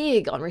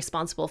big on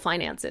responsible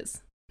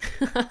finances.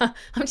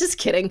 I'm just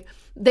kidding.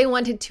 They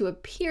wanted to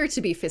appear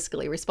to be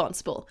fiscally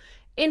responsible.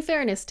 In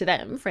fairness to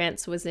them,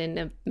 France was in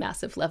a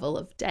massive level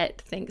of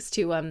debt thanks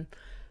to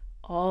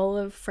all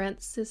of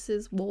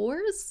Francis's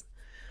wars.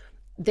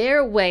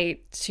 Their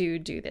way to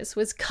do this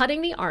was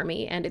cutting the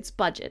army and its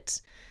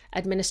budget.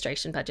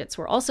 Administration budgets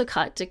were also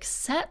cut,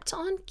 except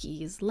on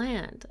Guise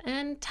land,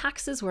 and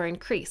taxes were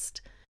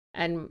increased.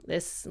 And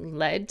this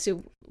led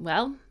to,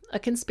 a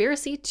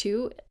conspiracy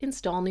to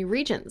install new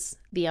regents,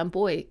 the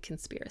Amboise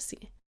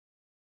conspiracy.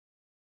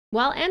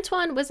 While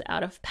Antoine was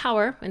out of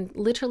power and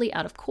literally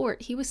out of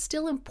court, he was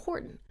still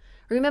important.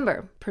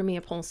 Remember,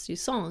 Premier Ponce du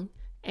Sang,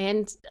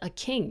 and a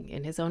king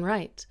in his own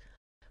right.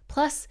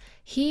 Plus,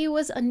 he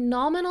was a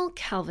nominal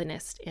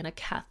Calvinist in a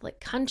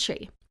Catholic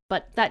country,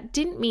 but that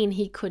didn't mean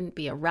he couldn't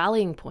be a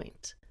rallying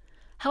point.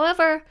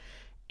 However,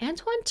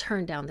 Antoine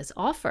turned down this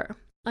offer.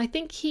 I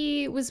think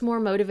he was more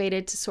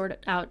motivated to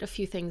sort out a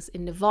few things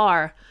in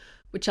Navarre,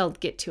 which I'll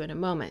get to in a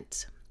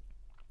moment.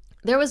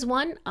 There was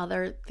one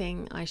other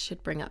thing I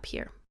should bring up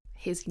here.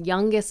 His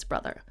youngest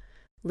brother,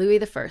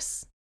 Louis I,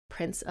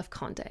 Prince of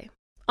Condé.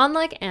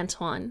 Unlike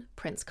Antoine,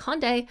 Prince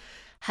Condé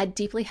had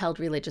deeply held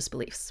religious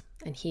beliefs,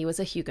 and he was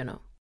a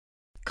Huguenot.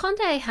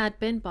 Condé had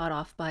been bought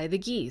off by the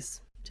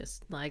Guises,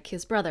 just like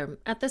his brother,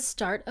 at the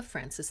start of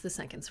Francis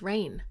II's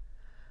reign.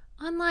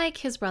 Unlike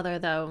his brother,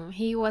 though,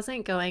 he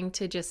wasn't going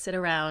to just sit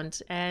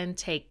around and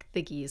take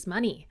the Guise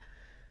money.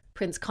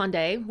 Prince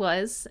Condé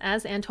was,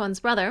 as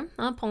Antoine's brother,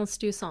 a Ponce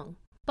du Sang.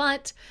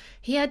 But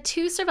he had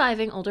 2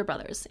 surviving older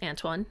brothers,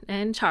 Antoine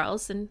and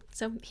Charles, and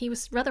so he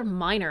was rather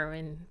minor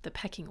in the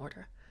pecking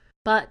order.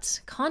 But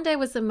Condé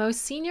was the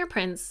most senior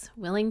prince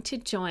willing to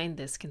join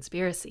this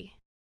conspiracy.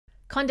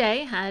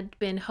 Condé had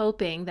been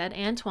hoping that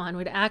Antoine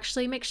would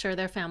actually make sure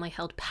their family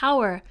held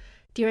power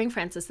during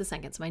Francis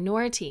II's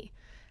minority,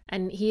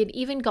 and he had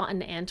even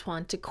gotten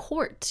Antoine to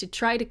court to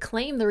try to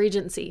claim the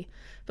regency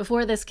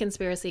before this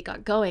conspiracy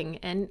got going,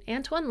 and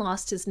Antoine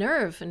lost his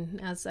nerve and,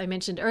 as I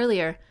mentioned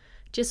earlier,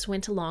 just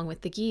went along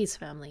with the Guise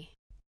family.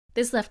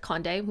 This left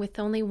Condé with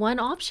only one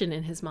option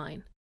in his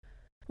mind.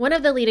 One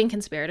of the leading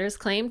conspirators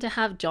claimed to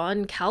have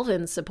John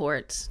Calvin's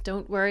support.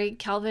 Don't worry,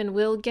 Calvin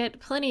will get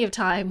plenty of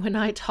time when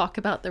I talk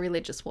about the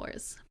religious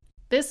wars.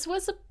 This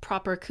was a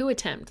proper coup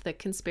attempt. The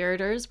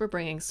conspirators were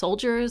bringing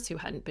soldiers who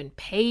hadn't been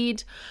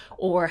paid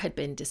or had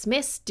been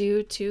dismissed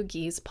due to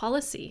Guy's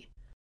policy.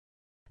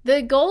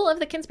 The goal of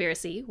the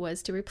conspiracy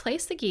was to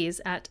replace the Guise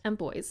at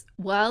Amboise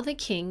while the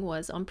king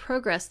was on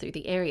progress through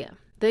the area.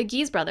 The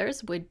Guise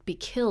brothers would be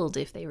killed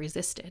if they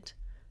resisted.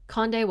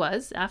 Condé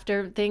was,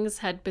 after things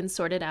had been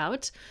sorted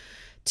out,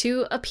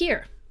 to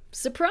appear,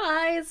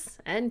 surprise,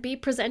 and be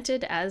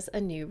presented as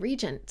a new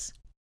regent.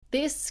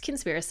 This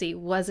conspiracy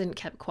wasn't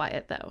kept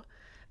quiet, though.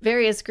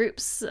 Various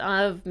groups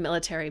of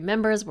military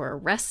members were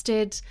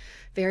arrested.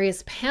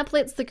 Various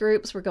pamphlets the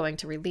groups were going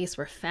to release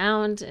were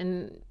found,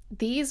 and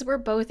these were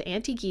both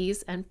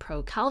anti-Guise and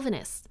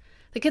pro-Calvinist.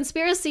 The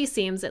conspiracy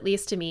seems, at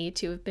least to me,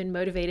 to have been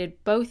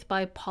motivated both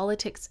by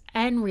politics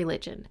and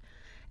religion.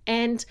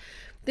 And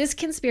this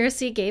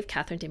conspiracy gave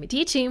Catherine de'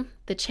 Medici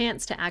the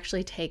chance to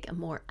actually take a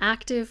more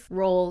active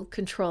role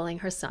controlling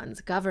her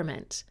son's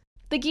government.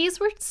 The Guise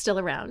were still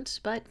around,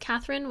 but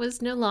Catherine was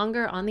no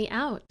longer on the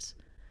out.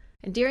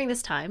 And during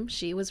this time,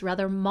 she was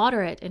rather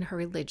moderate in her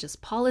religious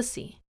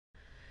policy.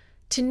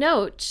 To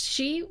note,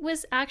 she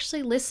was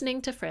actually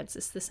listening to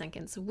Francis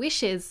II's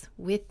wishes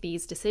with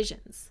these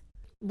decisions.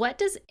 What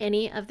does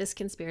any of this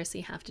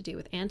conspiracy have to do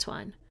with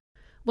Antoine?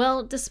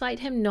 Well, despite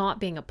him not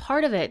being a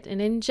part of it,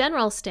 and in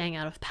general staying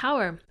out of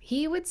power,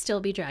 he would still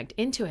be dragged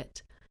into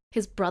it.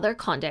 His brother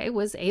Condé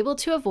was able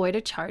to avoid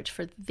a charge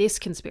for this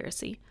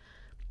conspiracy,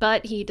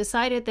 but he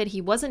decided that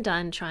he wasn't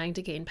done trying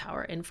to gain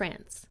power in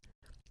France.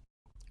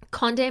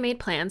 Condé made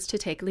plans to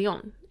take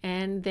Lyon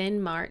and then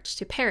march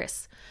to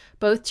Paris,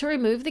 both to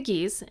remove the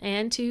Guise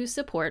and to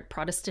support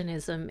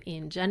Protestantism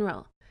in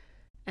general.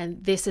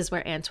 And this is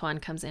where Antoine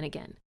comes in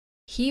again.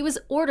 He was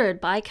ordered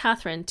by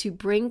Catherine to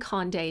bring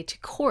Condé to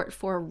court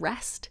for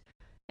arrest,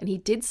 and he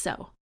did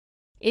so.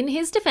 In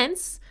his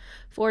defense,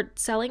 for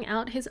selling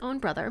out his own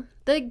brother,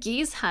 the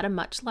Guise had a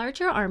much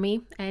larger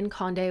army, and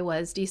Condé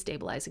was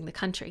destabilizing the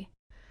country.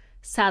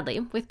 Sadly,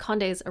 with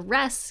Condé's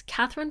arrest,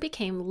 Catherine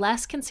became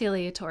less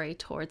conciliatory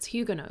towards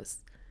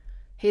Huguenots.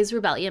 His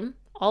rebellion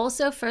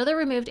also further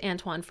removed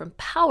Antoine from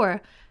power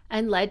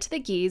and led to the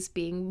Guise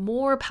being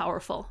more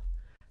powerful.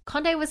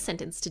 Condé was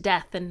sentenced to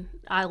death, and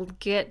I'll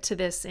get to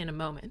this in a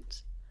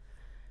moment.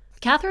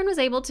 Catherine was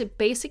able to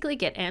basically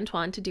get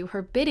Antoine to do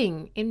her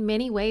bidding in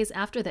many ways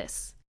after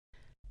this.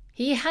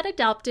 He had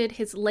adopted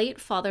his late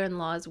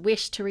father-in-law's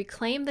wish to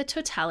reclaim the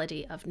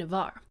totality of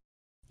Navarre.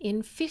 In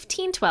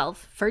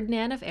 1512,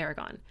 Ferdinand of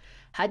Aragon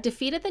had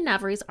defeated the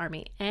Navarrese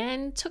army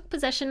and took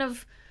possession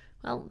of,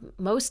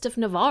 most of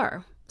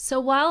Navarre. So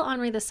while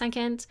Henri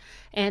II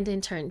and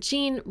in turn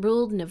Jean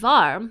ruled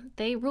Navarre,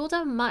 they ruled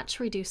a much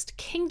reduced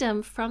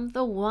kingdom from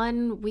the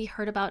one we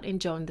heard about in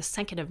Joan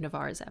II of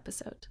Navarre's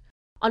episode.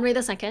 Henri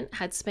II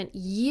had spent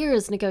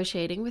years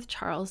negotiating with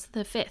Charles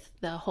V,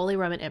 the Holy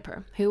Roman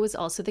Emperor, who was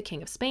also the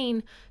King of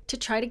Spain, to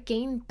try to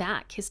gain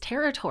back his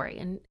territory,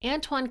 and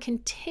Antoine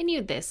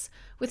continued this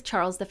with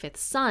Charles V's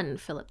son,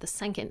 Philip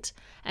II,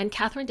 and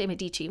Catherine de'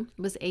 Medici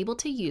was able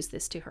to use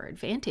this to her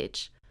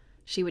advantage.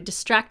 She would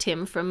distract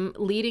him from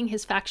leading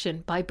his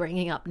faction by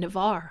bringing up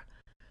Navarre.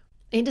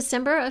 In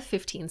December of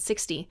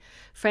 1560,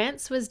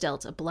 France was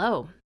dealt a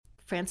blow.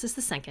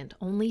 Francis II,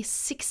 only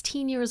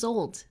 16 years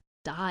old,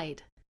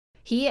 died.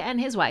 He and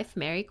his wife,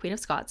 Mary, Queen of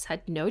Scots,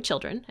 had no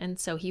children, and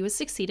so he was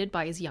succeeded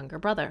by his younger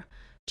brother,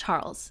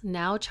 Charles,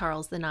 now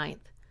Charles IX,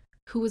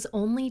 who was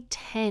only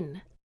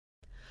 10.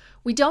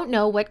 We don't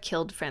know what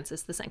killed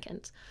Francis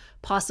II.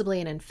 Possibly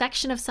an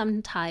infection of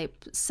some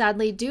type.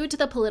 Sadly, due to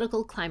the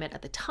political climate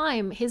at the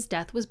time, his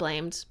death was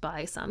blamed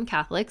by some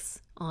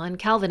Catholics on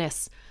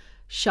Calvinists.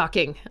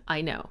 Shocking,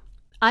 I know.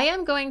 I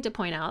am going to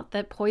point out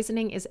that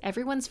poisoning is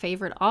everyone's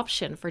favorite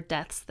option for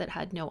deaths that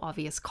had no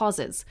obvious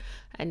causes,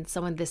 and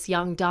someone this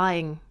young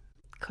dying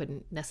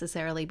couldn't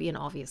necessarily be an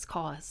obvious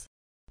cause.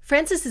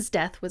 Francis's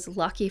death was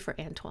lucky for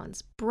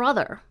Antoine's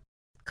brother.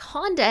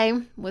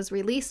 Condé was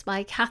released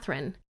by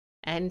Catherine,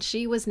 and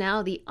she was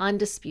now the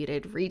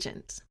undisputed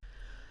regent.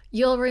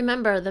 You'll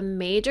remember the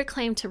major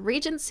claim to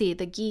regency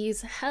the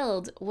Guise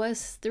held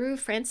was through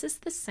Francis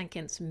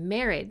II's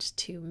marriage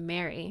to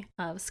Mary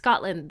of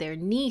Scotland, their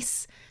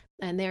niece,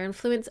 and their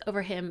influence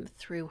over him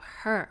through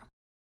her.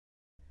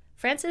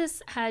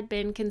 Francis had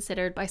been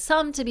considered by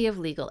some to be of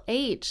legal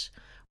age.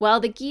 While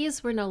the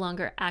Guise were no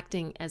longer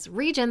acting as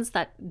regents,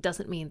 that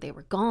doesn't mean they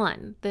were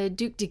gone. The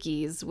Duc de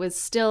Guise was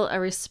still a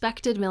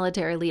respected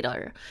military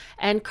leader,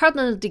 and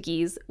Cardinal de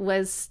Guise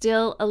was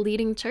still a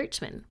leading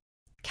churchman.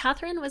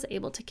 Catherine was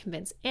able to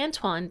convince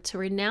Antoine to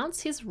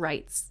renounce his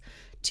rights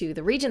to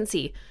the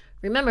regency.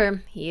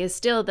 Remember, he is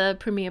still the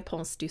Premier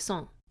Prince du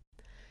Sang.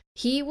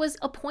 He was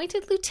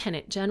appointed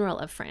Lieutenant General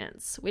of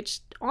France, which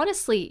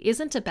honestly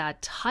isn't a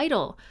bad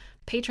title.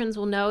 Patrons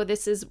will know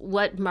this is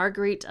what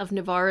Marguerite of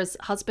Navarre's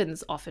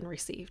husbands often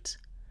received.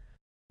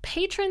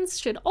 Patrons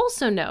should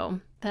also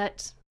know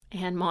that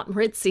Anne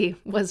Montmorency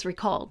was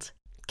recalled.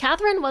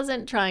 Catherine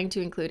wasn't trying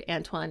to include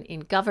Antoine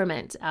in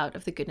government out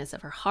of the goodness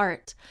of her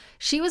heart.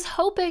 She was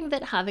hoping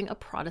that having a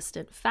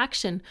Protestant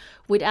faction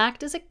would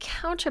act as a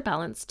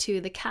counterbalance to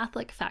the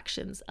Catholic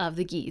factions of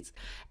the Guise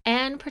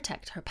and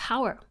protect her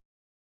power.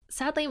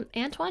 Sadly,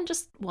 Antoine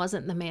just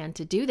wasn't the man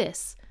to do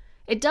this.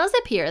 It does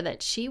appear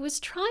that she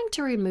was trying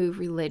to remove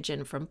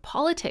religion from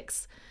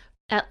politics,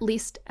 at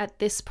least at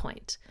this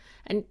point.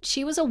 And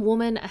she was a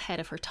woman ahead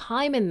of her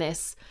time in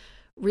this.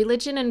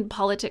 Religion and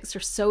politics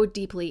are so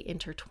deeply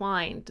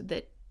intertwined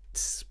that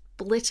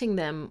splitting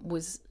them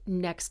was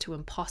next to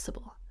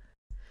impossible.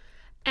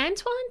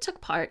 Antoine took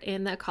part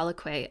in the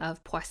colloquy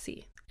of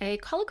Poissy. A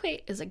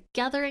colloquy is a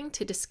gathering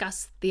to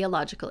discuss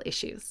theological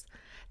issues.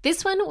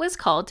 This one was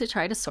called to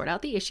try to sort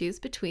out the issues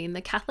between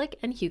the Catholic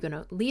and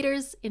Huguenot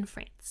leaders in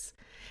France.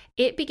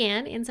 It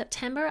began in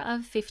September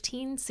of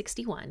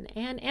 1561,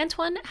 and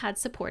Antoine had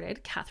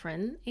supported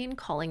Catherine in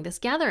calling this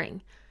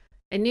gathering.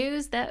 A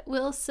news that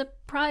will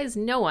surprise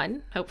no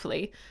one,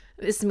 hopefully.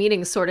 This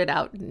meeting sorted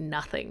out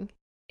nothing.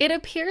 It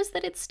appears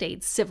that it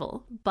stayed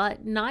civil,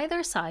 but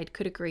neither side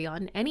could agree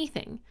on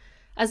anything.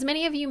 As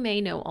many of you may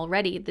know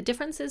already, the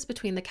differences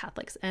between the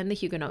Catholics and the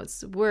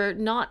Huguenots were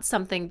not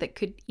something that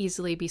could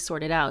easily be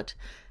sorted out,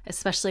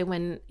 especially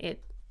when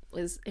it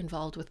was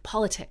involved with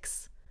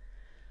politics.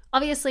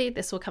 Obviously,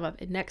 this will come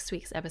up in next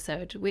week's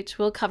episode, which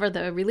will cover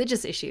the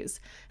religious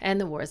issues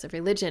and the wars of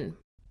religion.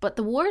 But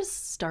the wars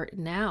start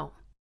now.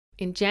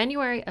 In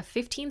January of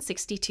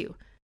 1562,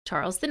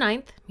 Charles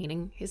IX,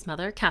 meaning his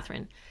mother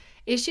Catherine,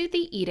 issued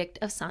the Edict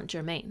of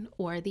Saint-Germain,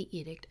 or the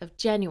Edict of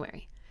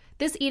January.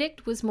 This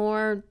edict was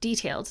more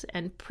detailed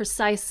and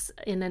precise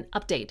in an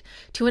update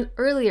to an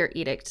earlier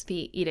edict,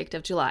 the Edict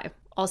of July,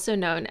 also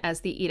known as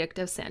the Edict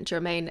of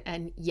Saint-Germain,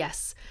 and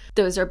yes,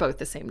 those are both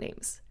the same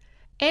names.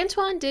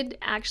 Antoine did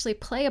actually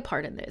play a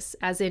part in this,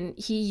 as in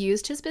he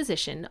used his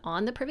position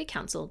on the Privy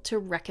Council to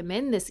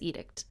recommend this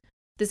edict.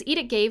 This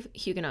edict gave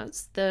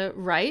Huguenots the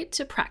right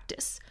to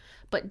practice,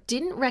 but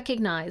didn't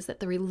recognize that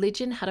the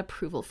religion had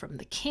approval from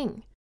the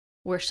king.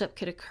 Worship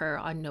could occur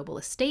on noble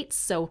estates,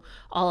 so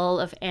all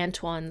of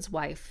Antoine's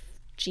wife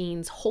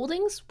Jean's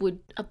holdings would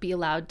be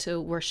allowed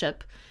to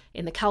worship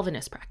in the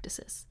Calvinist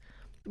practices.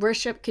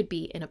 Worship could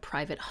be in a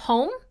private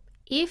home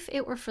if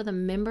it were for the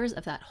members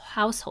of that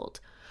household.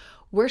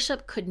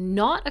 Worship could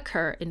not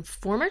occur in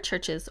former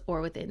churches or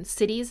within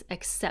cities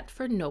except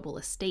for noble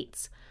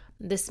estates.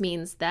 This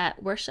means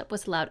that worship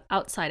was allowed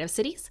outside of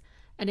cities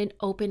and in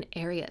open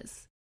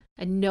areas.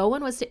 And no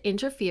one was to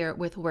interfere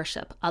with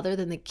worship other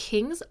than the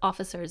king's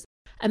officers,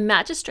 and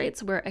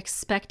magistrates were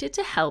expected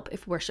to help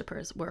if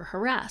worshippers were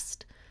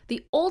harassed.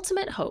 The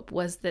ultimate hope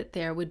was that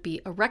there would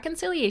be a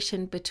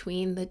reconciliation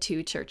between the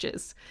two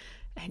churches.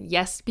 And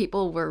yes,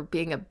 people were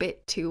being a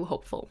bit too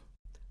hopeful.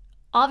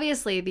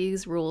 Obviously,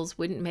 these rules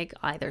wouldn't make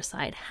either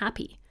side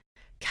happy.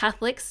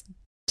 Catholics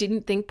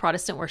didn't think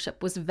Protestant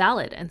worship was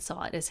valid and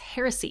saw it as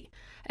heresy,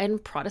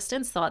 and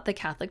Protestants thought the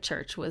Catholic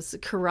Church was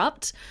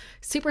corrupt,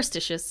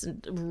 superstitious,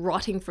 and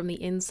rotting from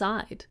the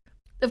inside.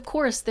 Of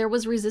course, there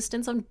was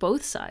resistance on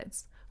both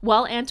sides.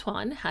 While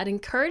Antoine had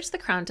encouraged the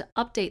crown to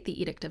update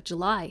the Edict of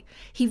July,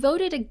 he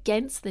voted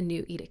against the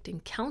new edict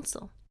in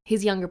council.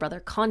 His younger brother,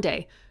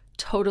 Condé,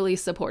 totally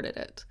supported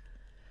it.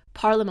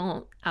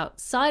 Parliament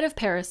outside of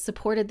Paris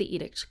supported the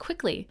edict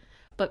quickly,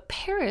 but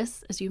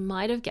Paris, as you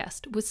might have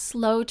guessed, was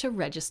slow to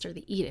register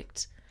the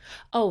edict.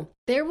 Oh,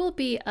 there will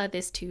be a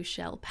This Too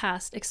Shall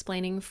Pass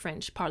explaining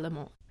French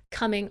Parliament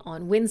coming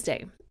on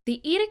Wednesday.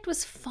 The edict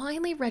was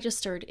finally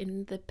registered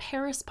in the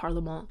Paris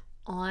Parliament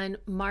on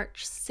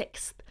March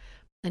 6th,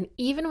 and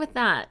even with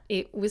that,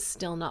 it was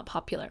still not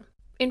popular.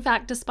 In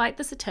fact, despite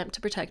this attempt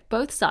to protect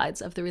both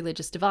sides of the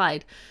religious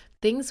divide,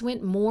 things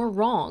went more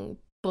wrong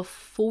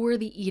before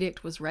the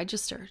edict was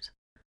registered.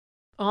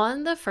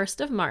 On the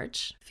 1st of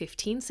March,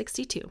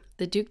 1562,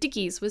 the Duc de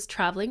Guise was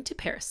traveling to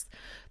Paris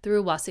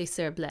through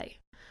Oisy-sur-Blaye,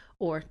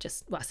 or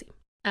just Oisy.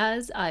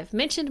 As I've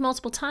mentioned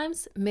multiple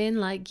times, men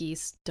like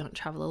Guise don't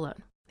travel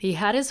alone. He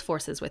had his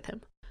forces with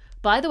him.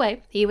 By the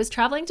way, he was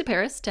traveling to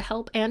Paris to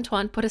help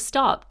Antoine put a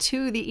stop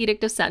to the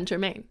Edict of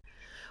Saint-Germain.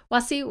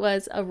 Oisy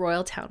was a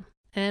royal town,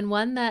 and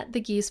one that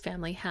the Guise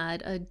family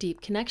had a deep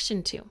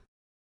connection to.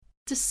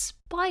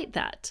 Despite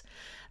that,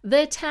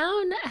 the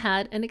town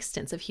had an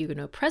extensive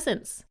Huguenot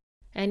presence,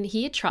 and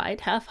he had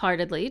tried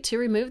half-heartedly to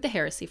remove the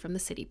heresy from the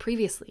city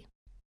previously.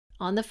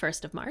 On the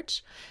 1st of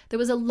March, there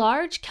was a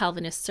large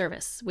Calvinist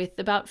service with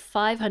about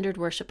 500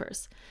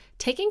 worshippers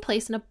taking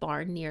place in a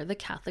barn near the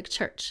Catholic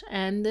Church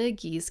and the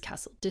Guise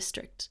Castle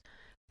district.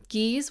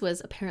 Guise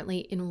was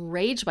apparently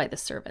enraged by the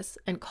service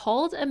and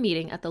called a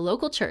meeting at the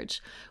local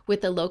church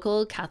with the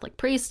local Catholic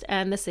priest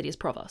and the city's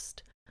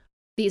provost.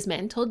 These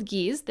men told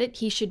Guise that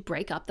he should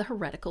break up the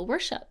heretical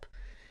worship.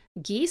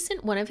 Guise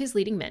sent one of his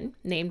leading men,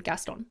 named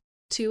Gaston,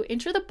 to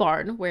enter the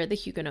barn where the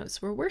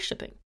Huguenots were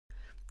worshipping.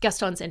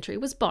 Gaston's entry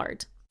was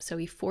barred, so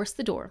he forced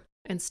the door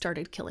and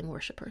started killing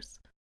worshippers.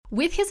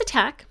 With his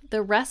attack,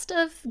 the rest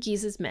of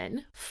Guise's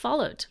men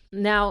followed.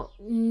 Now,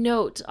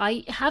 note,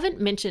 I haven't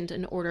mentioned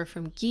an order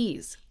from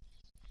Guise.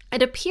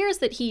 It appears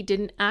that he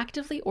didn't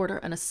actively order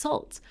an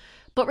assault,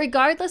 but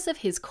regardless of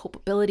his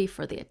culpability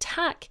for the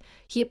attack,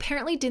 he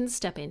apparently didn't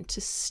step in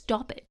to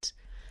stop it.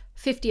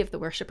 50 of the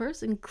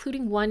worshippers,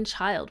 including one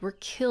child, were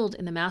killed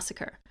in the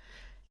massacre.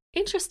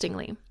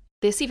 Interestingly,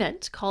 this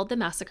event, called the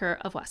Massacre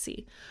of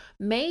Wassy,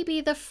 may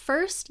be the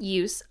first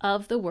use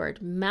of the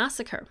word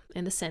massacre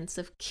in the sense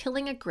of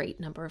killing a great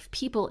number of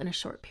people in a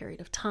short period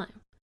of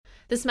time.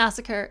 This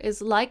massacre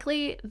is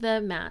likely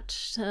the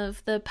match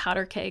of the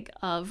powder keg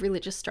of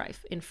religious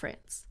strife in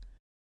France.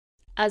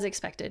 As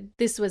expected,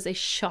 this was a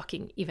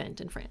shocking event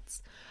in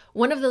France.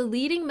 One of the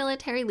leading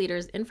military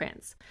leaders in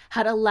France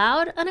had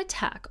allowed an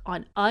attack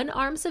on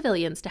unarmed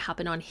civilians to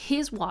happen on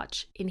his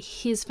watch in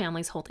his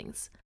family's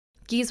holdings.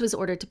 Guise was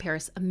ordered to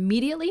Paris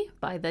immediately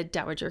by the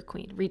Dowager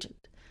Queen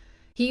Regent.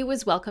 He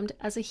was welcomed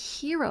as a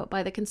hero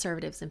by the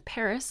conservatives in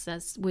Paris,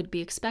 as would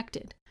be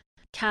expected.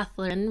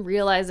 Catherine,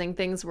 realizing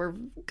things were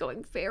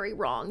going very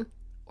wrong,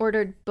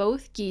 ordered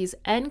both Guise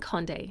and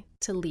Condé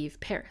to leave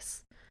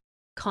Paris.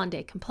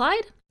 Condé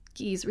complied,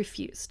 Guise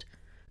refused.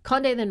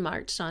 Condé then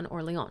marched on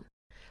Orléans.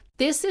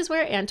 This is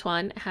where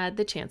Antoine had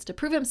the chance to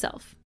prove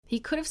himself. He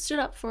could have stood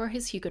up for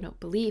his Huguenot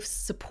beliefs,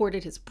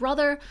 supported his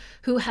brother,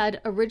 who had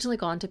originally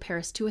gone to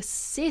Paris to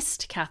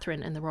assist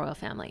Catherine and the royal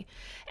family,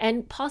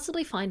 and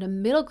possibly find a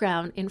middle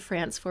ground in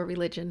France for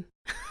religion.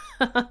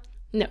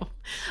 No,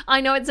 I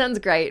know it sounds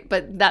great,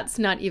 but that's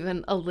not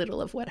even a little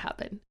of what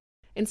happened.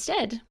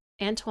 Instead,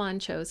 Antoine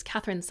chose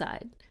Catherine's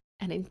side,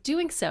 and in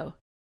doing so,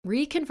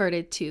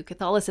 reconverted to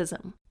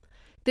Catholicism.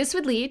 This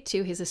would lead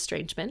to his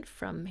estrangement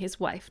from his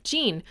wife,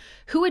 Jean,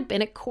 who had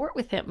been at court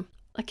with him.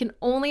 I can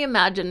only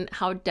imagine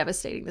how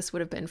devastating this would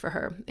have been for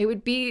her. It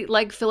would be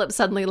like Philip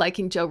suddenly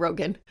liking Joe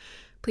Rogan.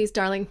 Please,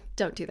 darling,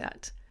 don't do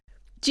that.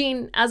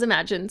 Jean, as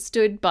imagined,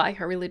 stood by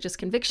her religious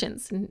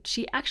convictions, and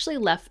she actually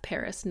left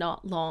Paris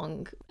not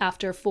long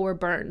after for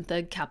Bern,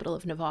 the capital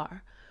of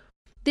Navarre.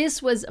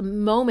 This was a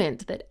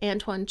moment that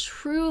Antoine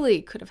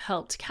truly could have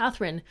helped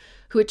Catherine,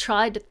 who had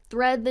tried to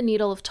thread the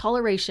needle of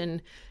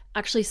toleration,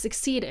 actually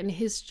succeed, and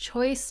his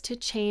choice to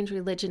change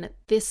religion at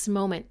this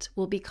moment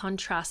will be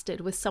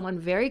contrasted with someone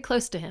very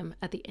close to him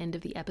at the end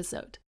of the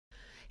episode.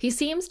 He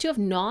seems to have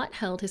not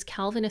held his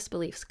Calvinist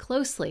beliefs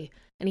closely,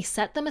 and he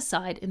set them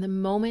aside in the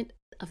moment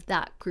of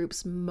that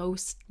group's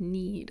most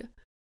need.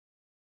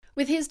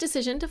 With his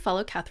decision to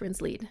follow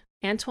Catherine's lead,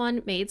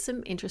 Antoine made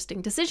some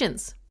interesting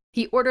decisions.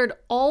 He ordered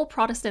all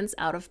Protestants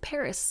out of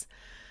Paris.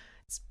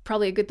 It's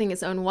probably a good thing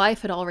his own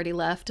wife had already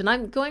left, and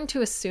I'm going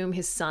to assume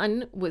his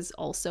son was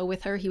also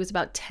with her. He was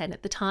about 10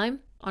 at the time.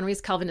 Henri's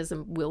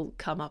Calvinism will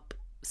come up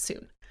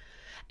soon.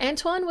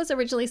 Antoine was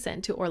originally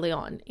sent to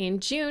Orléans in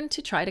June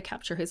to try to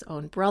capture his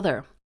own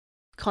brother.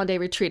 Condé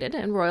retreated,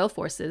 and royal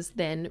forces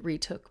then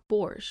retook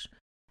Bourges.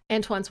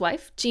 Antoine's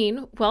wife,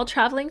 Jean, while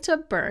traveling to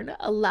Bern,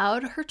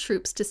 allowed her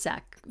troops to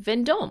sack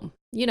Vendôme,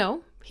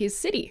 his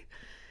city.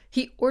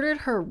 He ordered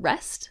her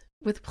arrest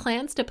with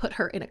plans to put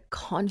her in a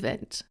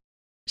convent.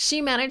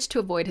 She managed to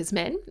avoid his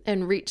men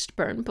and reached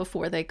Bern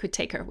before they could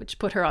take her, which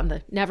put her on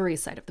the Navarrese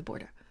side of the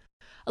border.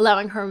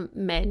 Allowing her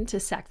men to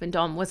sack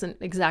Vendôme wasn't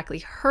exactly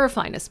her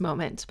finest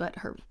moment, but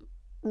her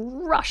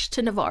rush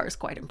to Navarre is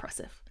quite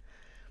impressive.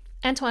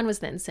 Antoine was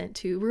then sent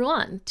to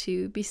Rouen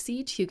to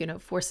besiege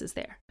Huguenot forces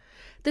there.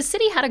 The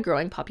city had a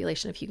growing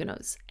population of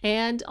Huguenots,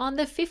 and on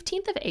the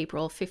 15th of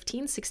April,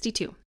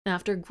 1562,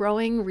 after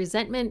growing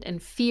resentment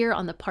and fear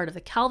on the part of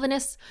the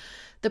Calvinists,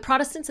 the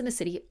Protestants in the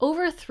city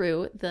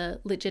overthrew the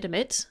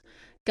legitimate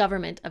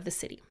government of the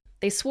city.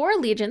 They swore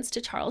allegiance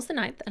to Charles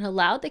IX and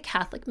allowed the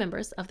Catholic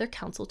members of their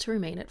council to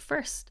remain at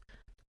first.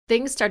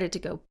 Things started to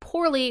go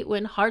poorly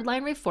when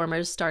hardline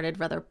reformers started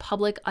rather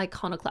public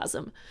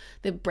iconoclasm,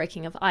 the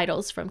breaking of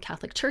idols from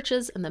Catholic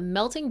churches and the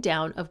melting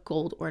down of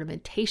gold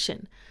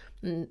ornamentation.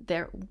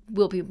 There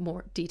will be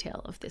more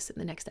detail of this in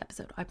the next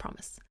episode, I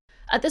promise.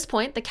 At this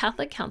point, the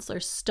Catholic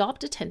councilors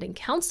stopped attending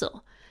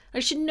council.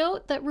 I should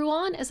note that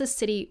Rouen as a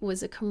city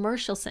was a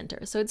commercial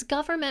center, so its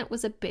government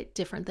was a bit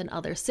different than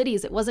other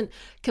cities. It wasn't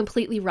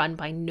completely run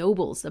by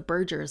nobles. The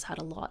burghers had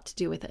a lot to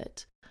do with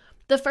it.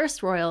 The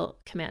first royal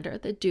commander,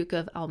 the Duke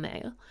of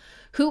Aumale,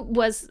 who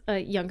was a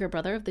younger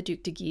brother of the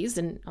Duc de Guise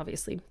and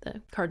obviously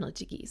the Cardinal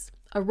de Guise,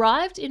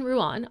 arrived in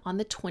Rouen on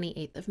the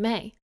 28th of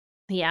May.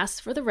 He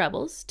asked for the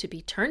rebels to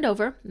be turned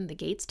over and the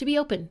gates to be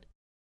opened.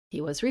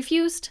 He was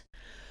refused.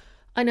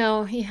 I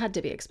know, he had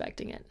to be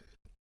expecting it.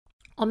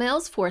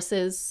 Aumale's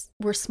forces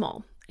were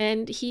small,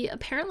 and he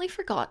apparently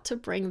forgot to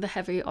bring the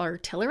heavy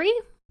artillery.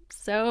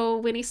 So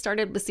when he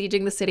started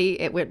besieging the city,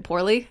 it went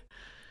poorly.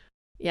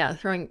 Yeah,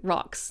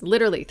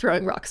 literally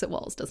throwing rocks at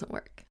walls doesn't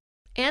work.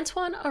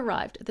 Antoine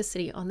arrived at the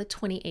city on the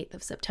 28th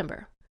of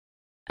September.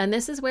 And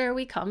this is where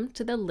we come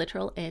to the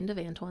literal end of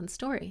Antoine's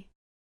story.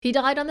 He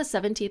died on the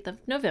 17th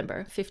of November,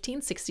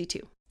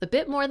 1562, a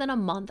bit more than a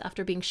month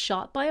after being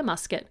shot by a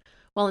musket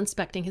while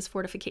inspecting his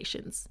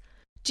fortifications.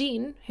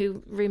 Jean,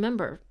 who,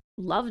 remember,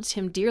 loved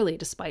him dearly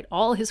despite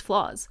all his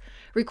flaws,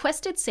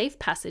 requested safe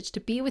passage to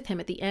be with him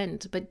at the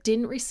end, but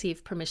didn't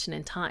receive permission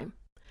in time.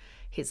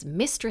 His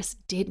mistress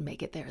did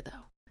make it there,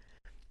 though.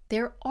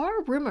 there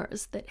are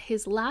rumors that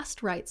his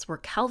last rites were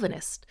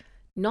Calvinist,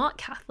 not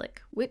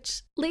Catholic,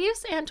 which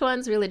leaves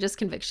Antoine's religious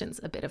convictions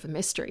a bit of a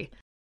mystery.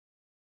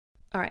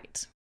 All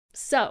right,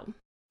 so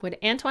would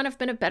Antoine have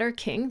been a better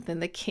king than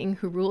the king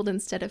who ruled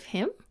instead of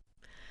him?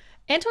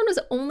 Antoine was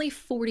only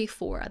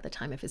 44 at the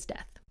time of his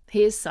death.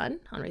 His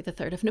son, Henri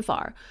III of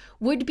Navarre,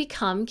 would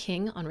become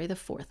King Henri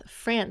IV of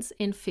France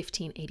in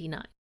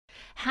 1589.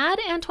 Had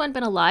Antoine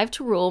been alive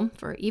to rule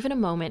for even a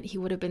moment, he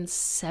would have been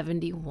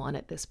 71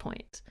 at this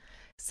point.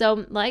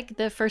 So, like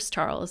the first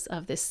Charles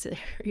of this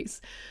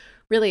series,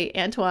 really,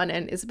 Antoine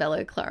and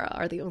Isabella Clara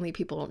are the only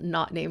people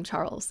not named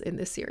Charles in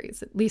this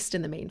series, at least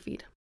in the main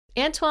feed.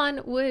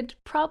 Antoine would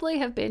probably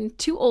have been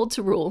too old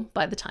to rule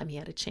by the time he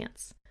had a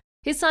chance.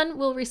 His son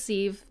will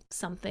receive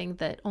something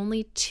that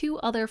only 2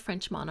 other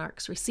French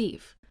monarchs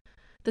receive,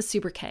 the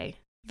sobriquet,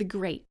 the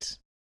Great.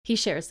 He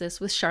shares this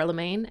with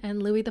Charlemagne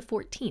and Louis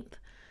XIV.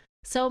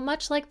 So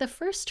much like the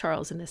first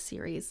Charles in this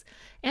series,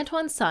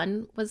 Antoine's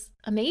son was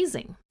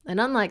amazing. And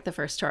unlike the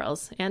first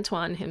Charles,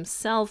 Antoine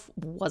himself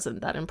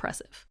wasn't that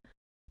impressive.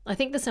 I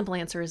think the simple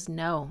answer is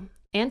no.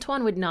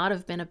 Antoine would not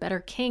have been a better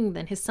king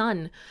than his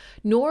son,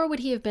 nor would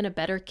he have been a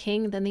better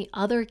king than the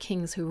other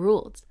kings who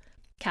ruled.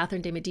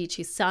 Catherine de'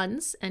 Medici's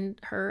sons and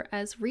her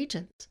as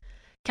regent.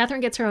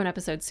 Catherine gets her own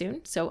episode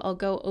soon, so I'll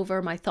go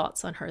over my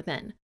thoughts on her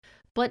then.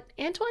 But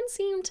Antoine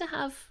seemed to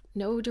have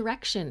no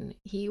direction.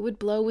 He would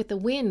blow with the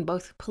wind,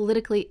 both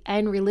politically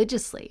and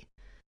religiously.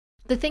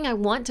 The thing I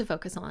want to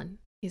focus on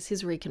is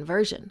his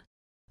reconversion.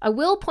 I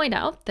will point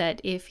out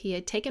that if he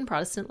had taken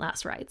Protestant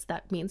last rites,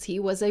 that means he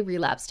was a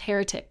relapsed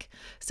heretic.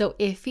 So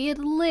if he had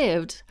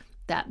lived,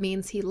 that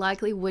means he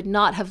likely would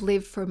not have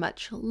lived for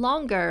much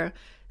longer,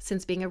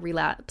 since being a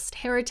relapsed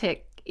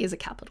heretic is a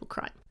capital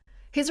crime.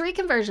 His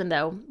reconversion,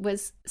 though,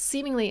 was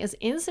seemingly as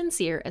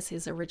insincere as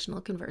his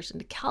original conversion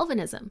to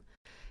Calvinism.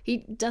 He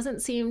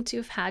doesn't seem to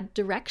have had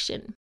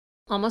direction,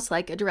 almost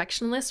like a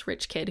directionless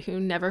rich kid who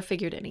never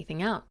figured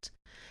anything out.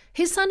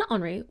 His son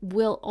Henri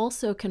will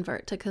also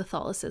convert to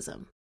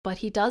Catholicism, but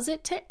he does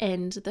it to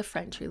end the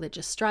French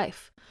religious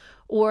strife,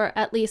 or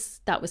at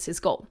least that was his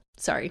goal.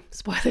 Sorry,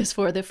 spoilers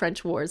for the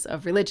French Wars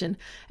of Religion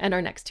and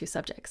our next 2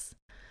 subjects.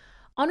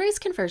 Henri's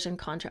conversion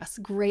contrasts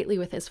greatly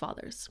with his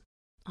father's.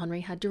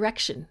 Henri had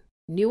direction,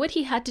 knew what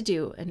he had to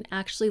do, and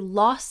actually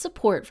lost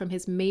support from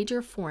his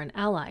major foreign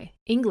ally,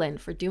 England,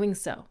 for doing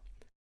so.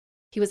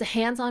 He was a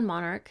hands-on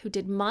monarch who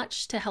did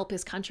much to help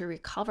his country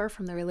recover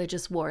from the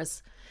religious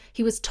wars.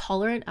 He was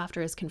tolerant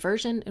after his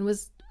conversion and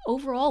was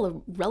overall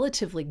a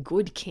relatively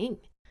good king.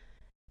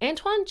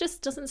 Antoine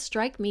just doesn't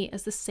strike me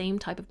as the same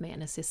type of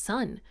man as his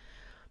son.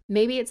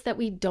 Maybe it's that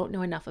we don't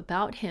know enough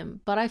about him,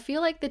 but I feel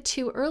like the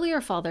 2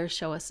 earlier fathers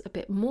show us a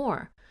bit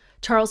more.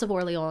 Charles of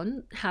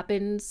Orleans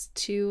happens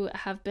to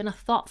have been a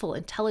thoughtful,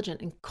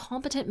 intelligent, and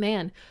competent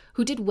man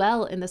who did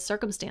well in the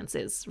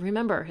circumstances.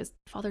 Remember, his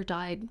father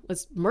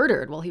was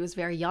murdered while he was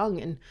very young,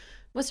 and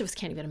most of us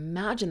can't even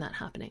imagine that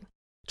happening.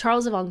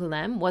 Charles of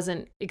Angoulême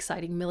wasn't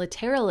exciting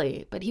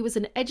militarily, but he was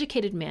an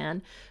educated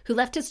man who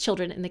left his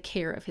children in the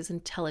care of his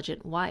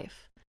intelligent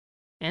wife.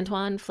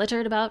 Antoine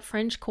flittered about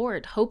French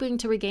court, hoping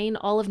to regain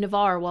all of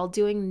Navarre while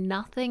doing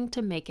nothing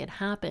to make it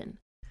happen.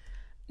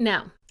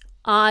 Now,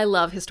 I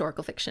love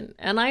historical fiction,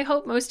 and I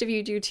hope most of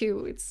you do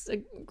too. It's a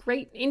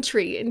great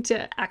entry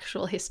into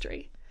actual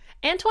history.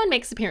 Antoine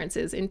makes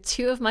appearances in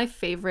 2 of my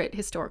favorite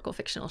historical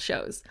fictional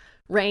shows,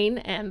 Reign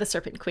and The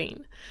Serpent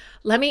Queen.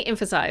 Let me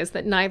emphasize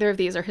that neither of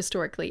these are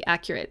historically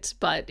accurate,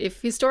 but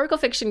if historical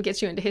fiction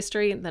gets you into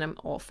history, then I'm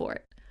all for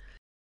it.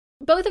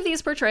 Both of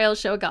these portrayals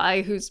show a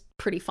guy who's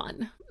pretty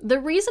fun. The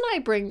reason I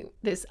bring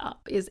this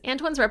up is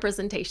Antoine's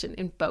representation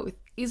in both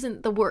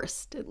isn't the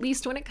worst, at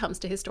least when it comes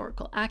to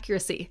historical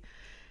accuracy.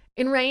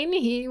 In Reign,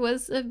 he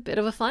was a bit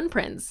of a fun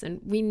prince, and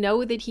we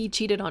know that he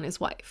cheated on his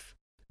wife.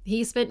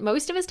 He spent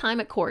most of his time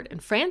at court in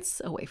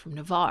France, away from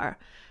Navarre,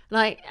 and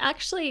I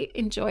actually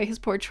enjoy his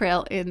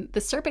portrayal in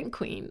The Serpent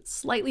Queen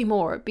slightly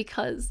more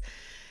because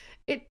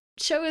it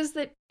shows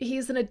that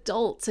he's an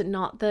adult and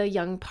not the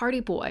young party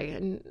boy,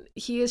 and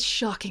he is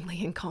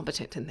shockingly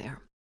incompetent in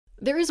there.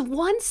 There is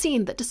one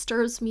scene that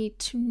disturbs me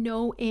to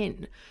no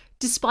end,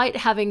 despite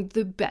having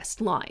the best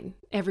line,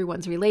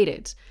 "Everyone's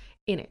related,"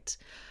 in it.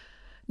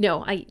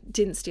 No, I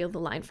didn't steal the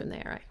line from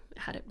there.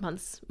 I had it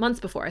months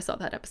before I saw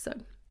that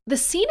episode. The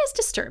scene is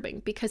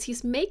disturbing because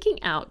he's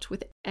making out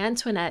with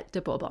Antoine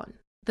de Bourbon,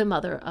 the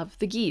mother of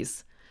the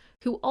Guise,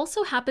 who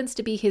also happens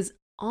to be his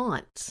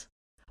aunt.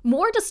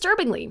 More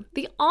disturbingly,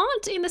 the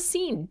aunt in the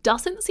scene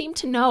doesn't seem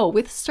to know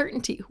with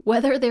certainty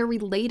whether they're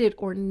related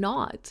or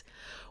not.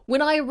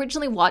 When I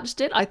originally watched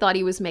it, I thought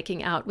he was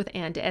making out with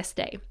Anne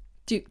d'Este,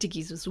 Duke de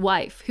Guise's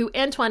wife, who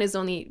Antoine is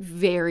only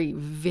very,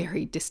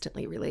 very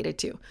distantly related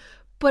to.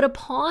 But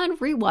upon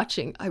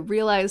rewatching, I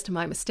realized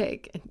my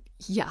mistake, and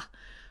yeah,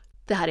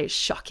 that is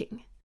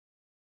shocking.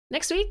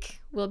 Next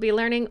week, we'll be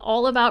learning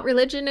all about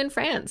religion in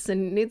France,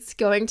 and it's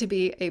going to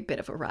be a bit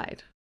of a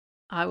ride.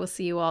 I will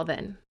see you all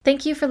then.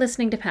 Thank you for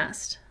listening to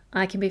Past.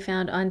 I can be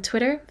found on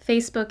Twitter,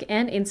 Facebook,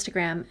 and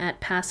Instagram at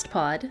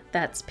PastPod.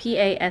 That's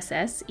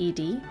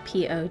PASSEDPOD.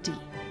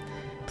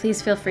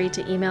 please feel free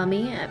to email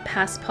me at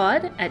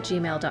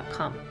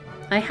passpod@gmail.com.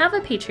 I have a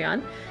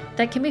Patreon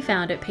that can be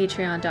found at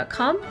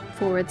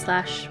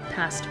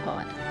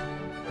patreon.com/pastpod.